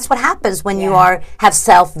that's what happens when you have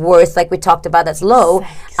self-worth, like we talked about, that's low.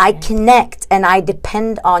 Exactly. I connect and I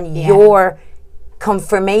depend on your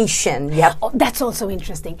confirmation. That's also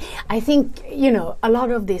interesting. I think, a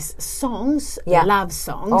lot of these songs, love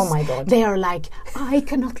songs, oh my God, they are like, I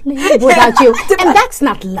cannot live without you. And that's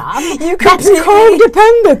not love. That's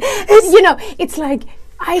codependent. It's like,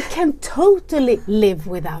 I can totally live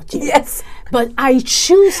without you. Yes. But I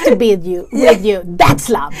choose to be with you. That's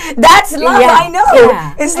love. That's love, I know.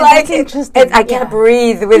 Yeah. It's and like, I can't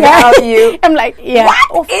breathe without you. I'm like,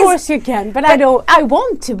 of course you can. But I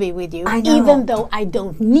want to be with you, even though I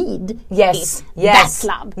don't need it. That's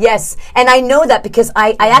love. Yes. And I know that because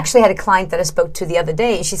I actually had a client that I spoke to the other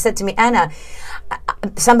day. She said to me, Anna,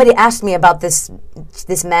 somebody asked me about this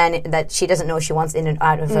man that she doesn't know she wants in and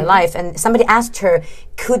out of her life. And somebody asked her,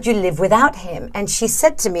 could you live without him? And she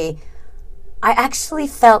said to me, I actually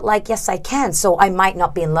felt like, yes, I can, so I might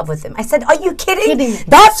not be in love with him. I said, are you kidding?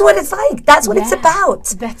 That's what it's like. That's what it's about.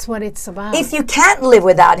 That's what it's about. If you can't live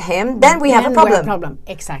without him, then we have a problem.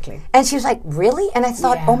 Exactly. And she was like, really? And I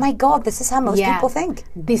thought, oh my God, this is how most people think.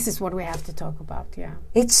 This is what we have to talk about,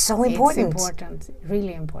 It's so important. It's important,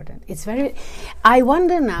 really important. It's very, I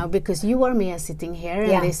wonder now, because you or me are sitting here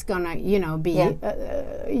and it's gonna, be,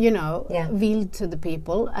 revealed to the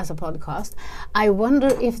people as a podcast. I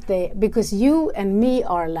wonder if because you and me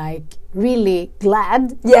are like really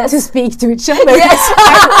glad to speak to each other. Yes.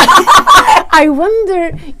 I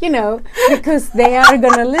wonder, because they are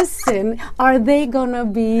going to listen, are they going to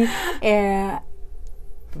be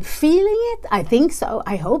feeling it? I think so.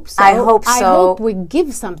 I hope so. I hope we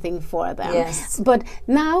give something for them. Yes. But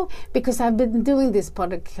now, because I've been doing this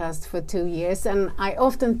podcast for 2 years, and I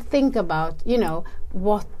often think about,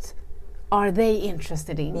 what are they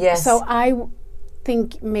interested in? Yes. So I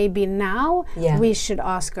think maybe now we should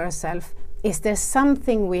ask ourselves, is there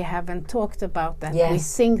something we haven't talked about that we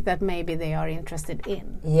think that maybe they are interested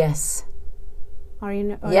in? Yes. Are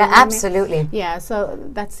you? Absolutely. Yeah, so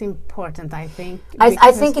that's important, I think.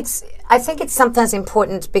 I think it's sometimes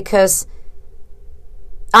important because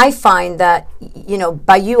I find that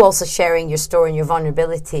by you also sharing your story and your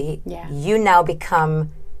vulnerability, you now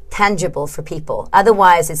become tangible for people.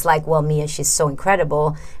 Otherwise, it's like, well, Mia, she's so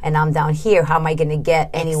incredible, and I'm down here. How am I going to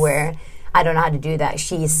get anywhere? I don't know how to do that.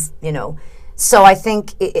 She's, you know. So I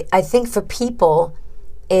think for people,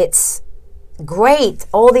 it's great.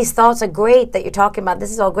 All these thoughts are great that you're talking about.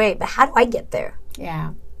 This is all great, but how do I get there?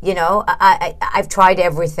 Yeah. You know, I've tried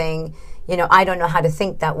everything. You know, I don't know how to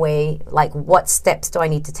think that way. Like, what steps do I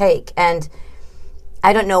need to take? And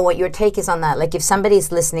I don't know what your take is on that. Like, if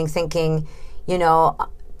somebody's listening thinking, you know,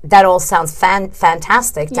 that all sounds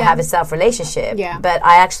fantastic to have a self-relationship, but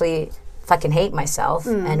I actually fucking hate myself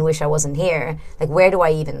and wish I wasn't here. Like, where do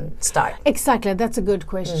I even start? Exactly, that's a good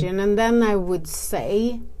question. And then I would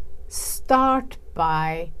say, start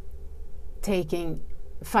by taking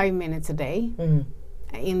 5 minutes a day.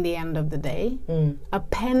 In the end of the day, a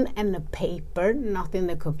pen and a paper, not in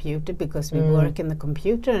the computer because we work in the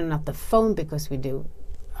computer, and not the phone because we do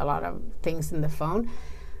a lot of things in the phone.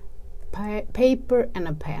 Paper and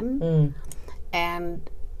a pen, and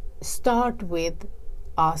start with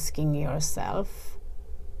asking yourself,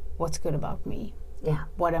 what's good about me? Yeah.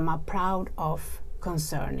 What am I proud of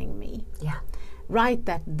concerning me? Yeah. Write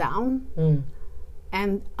that down,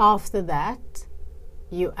 and after that,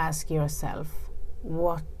 you ask yourself,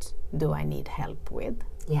 what do I need help with?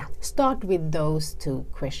 Yeah. Start with those 2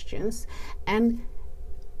 questions, and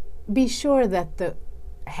be sure that the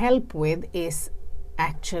help with is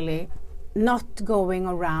actually not going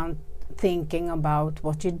around thinking about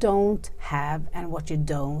what you don't have and what you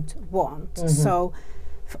don't want. So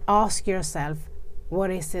ask yourself,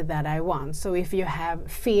 what is it that I want? So if you have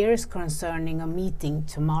fears concerning a meeting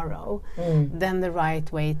tomorrow, then the right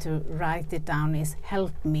way to write it down is,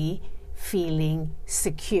 help me feeling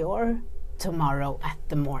secure tomorrow at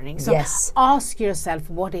the morning. So ask yourself,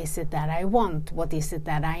 what is it that I want? What is it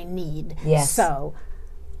that I need? So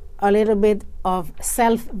a little bit of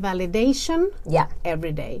self-validation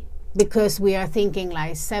every day, because we are thinking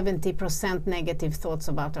like 70% negative thoughts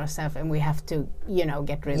about ourselves, and we have to, you know,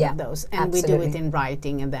 get rid of those. And we do it in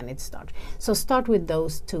writing, and then it starts. So start with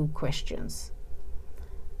those 2 questions.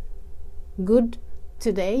 Good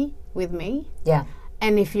today with me? Yeah.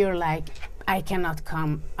 And if you're like, I cannot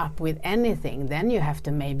come up with anything, then you have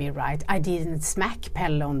to maybe write, I didn't smack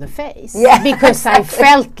Pelle on the face because I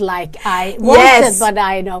felt like I wanted, but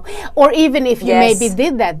I know. Or even if you maybe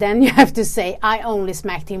did that, then you have to say, I only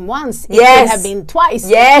smacked him once. It could have been twice.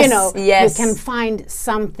 You know, you can find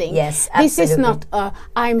something. This is not a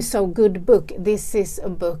I'm so good book. This is a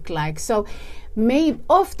book like, so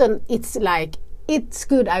often it's like, it's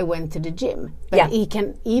good I went to the gym, but it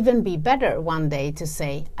can even be better one day to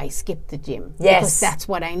say, I skipped the gym because that's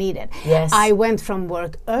what I needed. I went from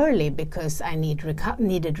work early because I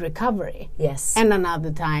needed recovery. And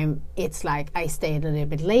another time it's like I stayed a little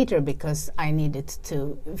bit later because I needed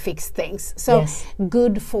to fix things. So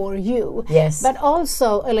good for you. But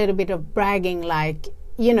also a little bit of bragging, like,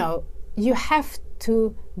 you know, you have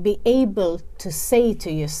to be able to say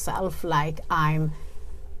to yourself, like, I'm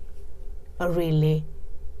a really,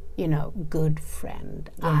 you know, good friend.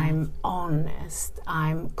 I'm honest.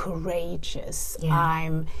 I'm courageous.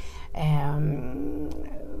 I'm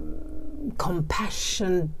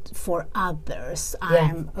compassionate for others.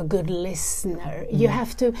 I'm a good listener. You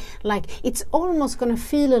have to, like, it's almost going to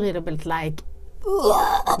feel a little bit like,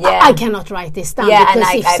 I cannot write this down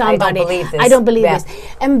because if somebody, I don't believe this.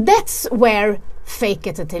 And that's where fake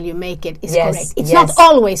it until you make it is correct. It's not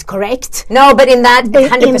always correct. No, but in that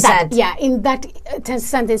 100%. In that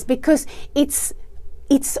sentence, because it's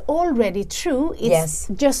already true. It's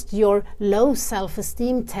just your low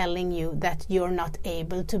self-esteem telling you that you're not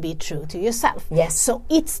able to be true to yourself. So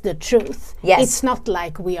it's the truth. It's not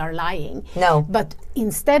like we are lying. No. But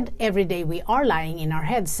instead, every day we are lying in our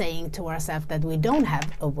head, saying to ourselves that we don't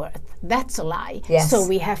have a worth. That's a lie. So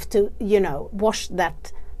we have to, you know, wash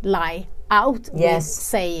that lie out with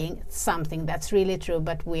saying something that's really true,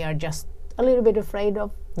 but we are just a little bit afraid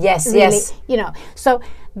of. You know, so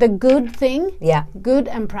the good thing, good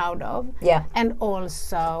and proud of, and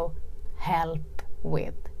also help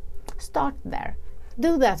with. Start there.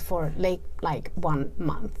 Do that for like 1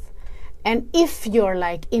 month, and if you're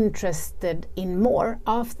like interested in more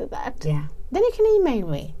after that, then you can email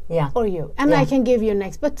me or you, and I can give you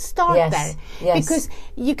next. But start there, because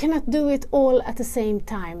you cannot do it all at the same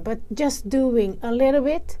time. But just doing a little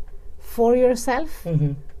bit for yourself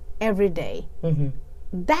every day.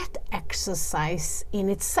 That exercise in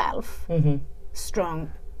itself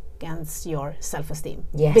strong against your self-esteem.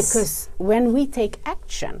 Because when we take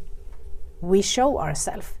action, we show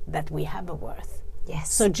ourselves that we have a worth.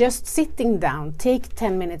 So just sitting down, take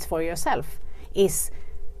 10 minutes for yourself is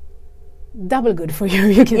double good for you.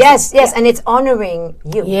 You can Yes, say. yes, and it's honoring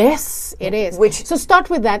you. Yes, it is. So start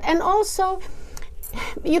with that. And also,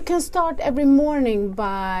 you can start every morning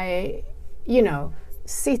by,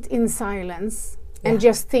 sit in silence and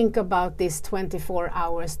just think about these 24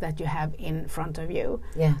 hours that you have in front of you.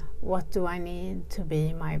 Yeah. What do I need to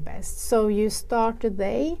be my best? So you start the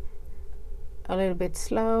day a little bit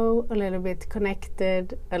slow, a little bit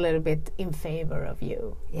connected, a little bit in favor of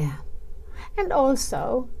you. Yeah. And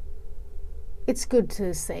also, it's good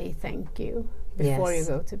to say thank you before you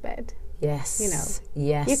go to bed. Yes.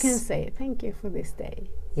 Yes. You can say thank you for this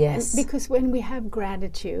day. Yes. And because when we have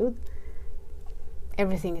gratitude,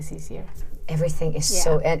 everything is easier. Everything is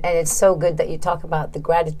so, and it's so good that you talk about the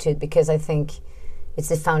gratitude, because I think it's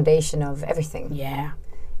the foundation of everything. Yeah.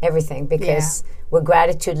 Everything, because where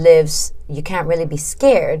gratitude lives, you can't really be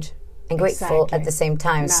scared and grateful at the same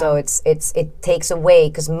time. No. So it takes away,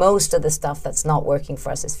 because most of the stuff that's not working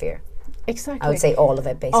for us is fear. Exactly. I would say all of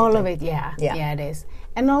it, basically. All of it, yeah, it is.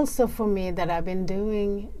 And also for me, that I've been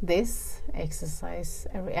doing this exercise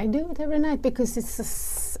I do it every night, because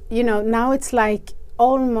it's now it's like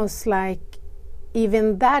almost like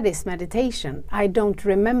even that is meditation. I don't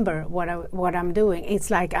remember what I'm doing. It's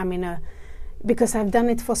like I'm in because I've done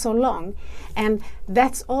it for so long, and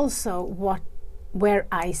that's also where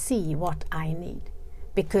I see what I need.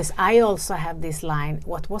 Because I also have this line,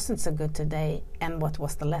 what wasn't so good today, and what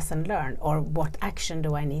was the lesson learned, or what action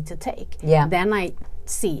do I need to take? Yeah. Then I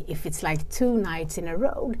see if it's like 2 nights in a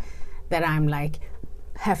row that I'm like,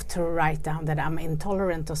 have to write down that I'm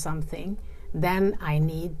intolerant or something, then I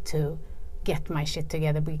need to get my shit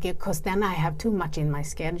together, because then I have too much in my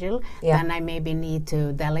schedule. Then I maybe need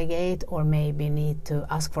to delegate, or maybe need to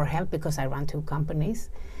ask for help, because I run 2 companies.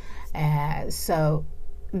 So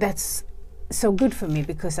that's so good for me,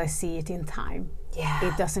 because I see it in time. Yeah.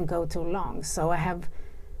 It doesn't go too long. So I have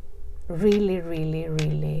really, really,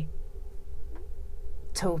 really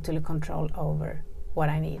totally control over what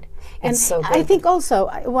I need. And so good. I think also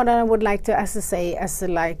what I would like to as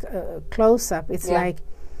a close up, it's like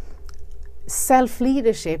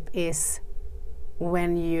self-leadership is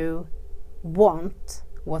when you want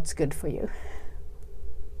what's good for you.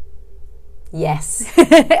 Yes.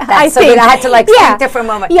 That's so good. I had to think there for a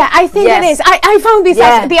moment. Yeah, I think it is. I found this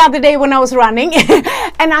the other day when I was running,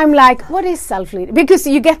 and I'm like, what is self-leadership? Because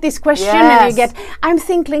you get this question, and I'm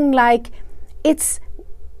thinking like, it's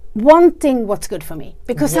wanting what's good for me.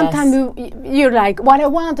 Because sometimes you're like, what I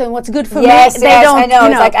want and what's good for me. They don't, I know.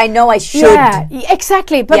 It's like, I know I should. Yeah,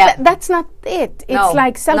 exactly. But that's not it. It's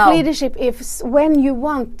like self-leadership is when you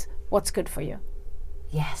want what's good for you.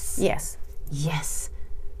 Yes. Yes. Yes.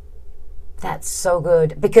 That's so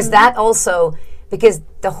good, because that also, because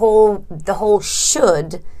the whole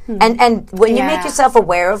should, and when you make yourself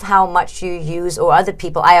aware of how much you use, or other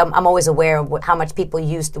people, I'm always aware of how much people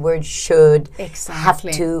use the word should, have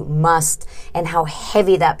to, must, and how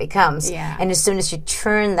heavy that becomes. And as soon as you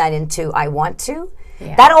turn that into I want to,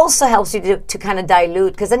 that also helps you to kind of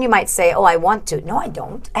dilute, because then you might say, oh, I want to. No, I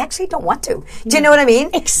don't. I actually don't want to. Do you know what I mean?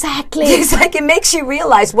 Exactly. It's like it makes you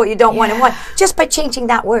realize what you don't want and want, just by changing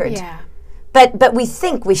that word. Yeah. But we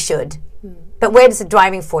think we should. But where does the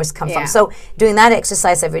driving force come from? So doing that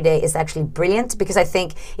exercise every day is actually brilliant, because I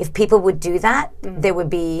think if people would do that, there would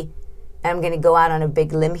be, I'm going to go out on a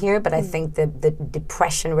big limb here, but I think the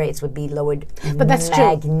depression rates would be lowered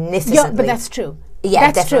magnificently. Yeah, but that's true.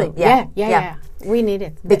 Yeah, that's definitely. true. Yeah. We need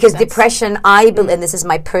it. Because depression, I believe, and this is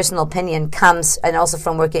my personal opinion, comes, and also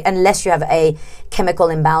from working, unless you have a chemical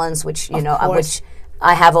imbalance, which, which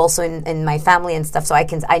I have also in my family and stuff, so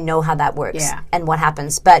I know how that works and what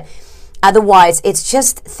happens. But otherwise, it's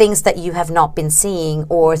just things that you have not been seeing,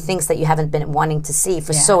 or things that you haven't been wanting to see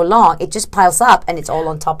for so long. It just piles up, and it's all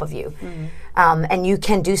on top of you. And you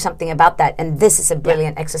can do something about that. And this is a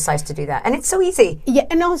brilliant exercise to do that. And it's so easy. Yeah,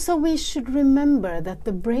 and also we should remember that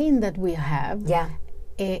the brain that we have,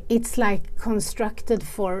 it's like constructed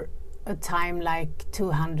for a time like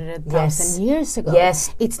 200,000 years ago.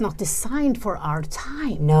 Yes. It's not designed for our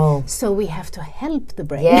time. No. So we have to help the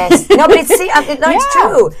brain. Yes. No, but it's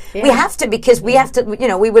true. We have to, because we have to,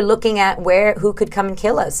 we were looking at who could come and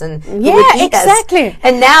kill us and who would eat exactly. us.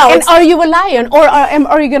 And now are you a lion, or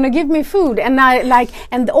are you going to give me food? And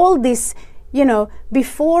and all this,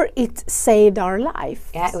 before it saved our life.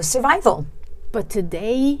 Yeah, it was survival. But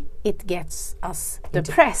today it gets us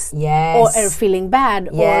depressed, yes, or feeling bad,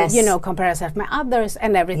 yes, or compare ourselves with others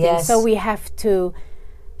and everything. Yes. So we have to,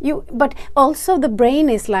 but also the brain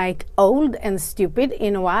is like old and stupid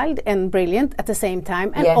in a while, and brilliant at the same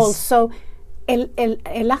time, and yes, also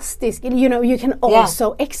elastic. You know, you can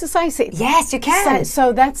also exercise it. Yes, you can.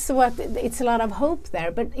 So that's what, it's a lot of hope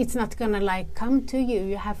there, but it's not gonna like come to you.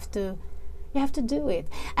 You have to do it.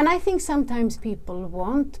 And I think sometimes people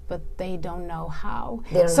want, but they don't know how.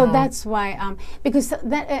 So that's why, because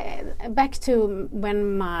that, back to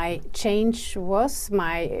when my change was,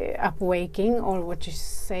 my upwaking, or what you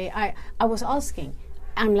say, I was asking,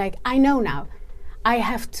 I'm like, I know now. I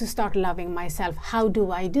have to start loving myself. How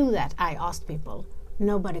do I do that? I asked people.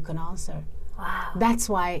 Nobody could answer. Wow. That's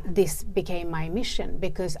why this became my mission,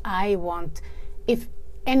 because I want, if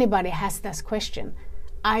anybody has this question,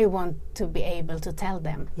 I want to be able to tell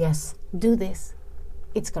them, yes, do this.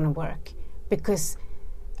 It's going to work. Because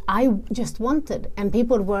I just wanted, and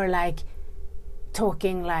people were like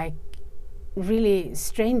talking like really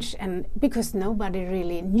strange, and because nobody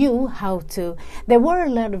really knew how to. There were a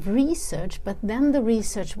lot of research, but then the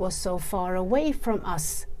research was so far away from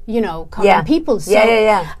us, you know, common people. So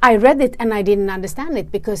I read it and I didn't understand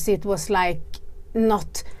it, because it was like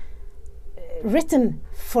not written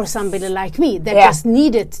for somebody like me that just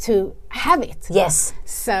needed to have it. Yes.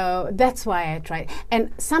 So that's why I tried.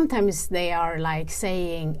 And sometimes they are like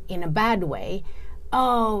saying in a bad way,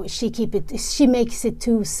 oh, she makes it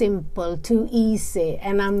too simple, too easy.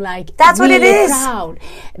 And I'm like, that's really what it is. Proud.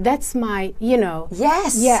 That's my, you know.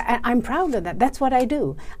 Yes. Yeah, I'm proud of that. That's what I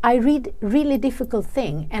do. I read really difficult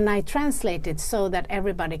thing and I translate it so that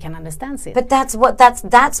everybody can understand it. But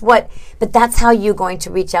but that's how you're going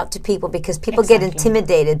to reach out to people, because people get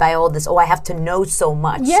intimidated by all this. Oh, I have to know so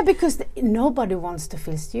much. Yeah, because nobody wants to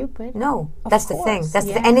feel stupid. No, that's the thing. That's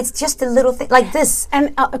the thing. And it's just a little thing like this.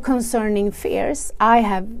 And concerning fears, I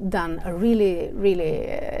have done a really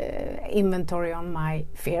inventory on my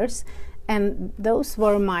fears, and those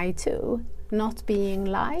were my two: not being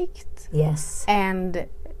liked, yes, and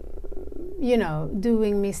you know,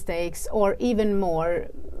 doing mistakes, or even more,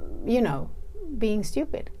 you know, being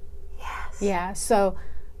stupid. Yes. Yeah. So,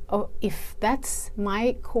 if that's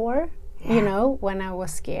my core, you know, when I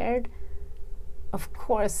was scared, of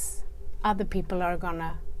course, other people are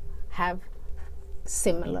gonna have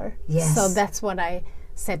similar. Yes. So that's what I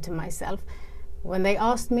said to myself. When they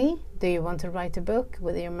asked me, do you want to write a book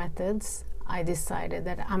with your methods? I decided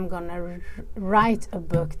that I'm gonna write a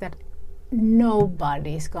book that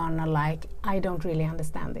nobody's gonna like. I don't really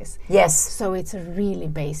understand this. Yes. So it's a really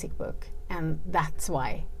basic book. And that's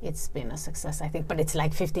why it's been a success, I think. But it's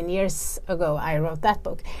like 15 years ago I wrote that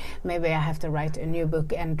book. Maybe I have to write a new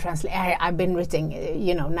book and translate. I've been writing,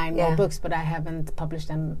 you know, 9 more books, but I haven't published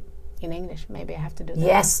them in English. Maybe I have to do that.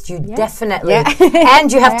 Yes, you definitely.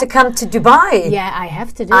 And you have to come to Dubai. Yeah, I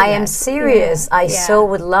have to do I that. am serious. I so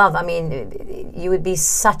would love. I mean, you would be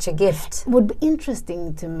such a gift. Would be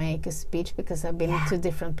interesting to make a speech, because I've been to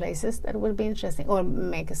different places. That would be interesting. Or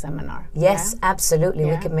make a seminar. Yes, absolutely.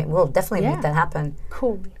 We'll definitely make that happen.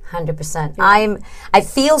 Cool. 100%. I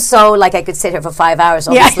feel so like I could sit here for 5 hours.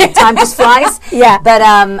 Obviously, time just flies. But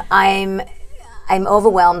I'm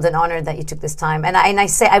overwhelmed and honored that you took this time, and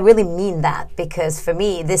I really mean that, because for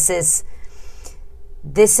me this is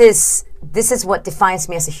what defines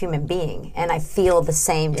me as a human being, and I feel the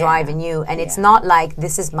same drive in you. And it's not like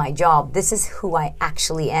this is my job. This is who I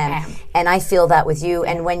actually am, and I feel that with you.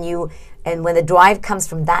 And when the drive comes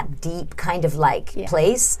from that deep kind of like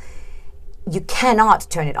place, you cannot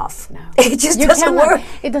turn it off. No. It just doesn't work.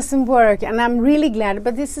 It doesn't work, and I'm really glad.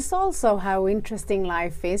 But this is also how interesting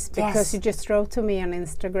life is, because you just wrote to me on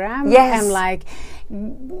Instagram, and like,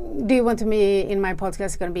 do you want to be in my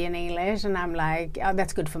podcast? Going to be in English, and I'm like, oh,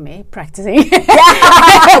 that's good for me, practicing.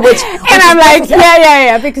 And I'm like,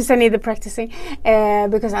 because I need the practicing,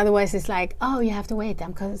 because otherwise it's like, oh, you have to wait,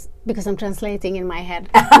 because I'm translating in my head.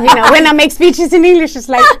 You know, when I make speeches in English, it's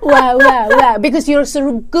like wow, because you're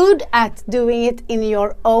so good at doing it in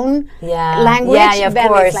your own language. Of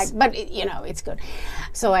course. It's like, but you know, it's good.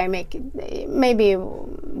 So I make maybe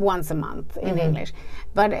once a month in English.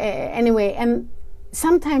 But anyway, and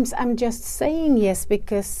sometimes I'm just saying yes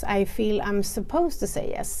because I feel I'm supposed to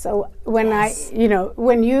say yes. So when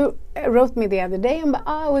when you wrote me the other day,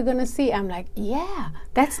 we're gonna see, I'm like, yeah,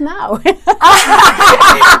 that's now.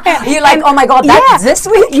 You're like, oh my God, that's this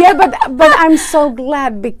week? Yeah, but I'm so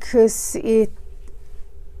glad, because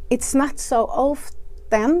it's not so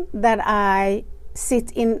often that I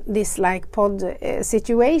sit in this like pod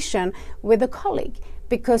situation with a colleague,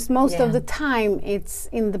 because most of the time it's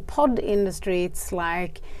in the pod industry, it's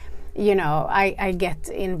like, you know, I get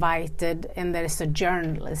invited and there's a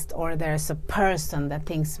journalist or there's a person that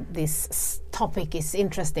thinks this topic is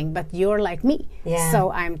interesting, but you're like me.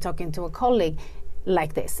 So I'm talking to a colleague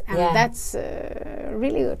like this, and that's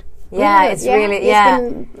really good. Yeah, really it's good. really,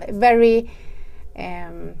 It's been very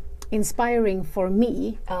inspiring for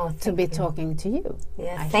me to be you. talking to you.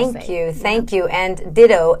 Yeah, thank you, and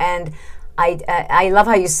ditto. And I love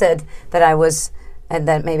how you said that I was, and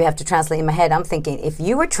that maybe I have to translate in my head. I'm thinking if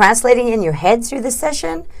you were translating in your head through this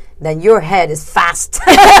session, then your head is fast.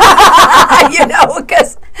 You know,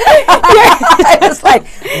 because I was like,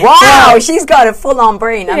 wow, she's got a full-on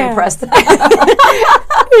brain. I'm impressed.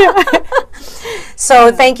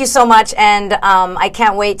 So thank you so much, and I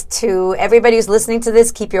can't wait to everybody who's listening to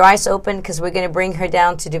this. Keep your eyes open because we're going to bring her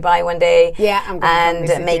down to Dubai one day. Yeah, I'm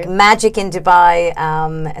going and make magic in Dubai.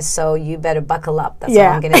 So you better buckle up. That's all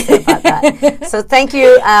I'm going to say about that. So thank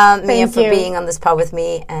you, Mia, for being on this pod with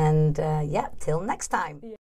me, and till next time.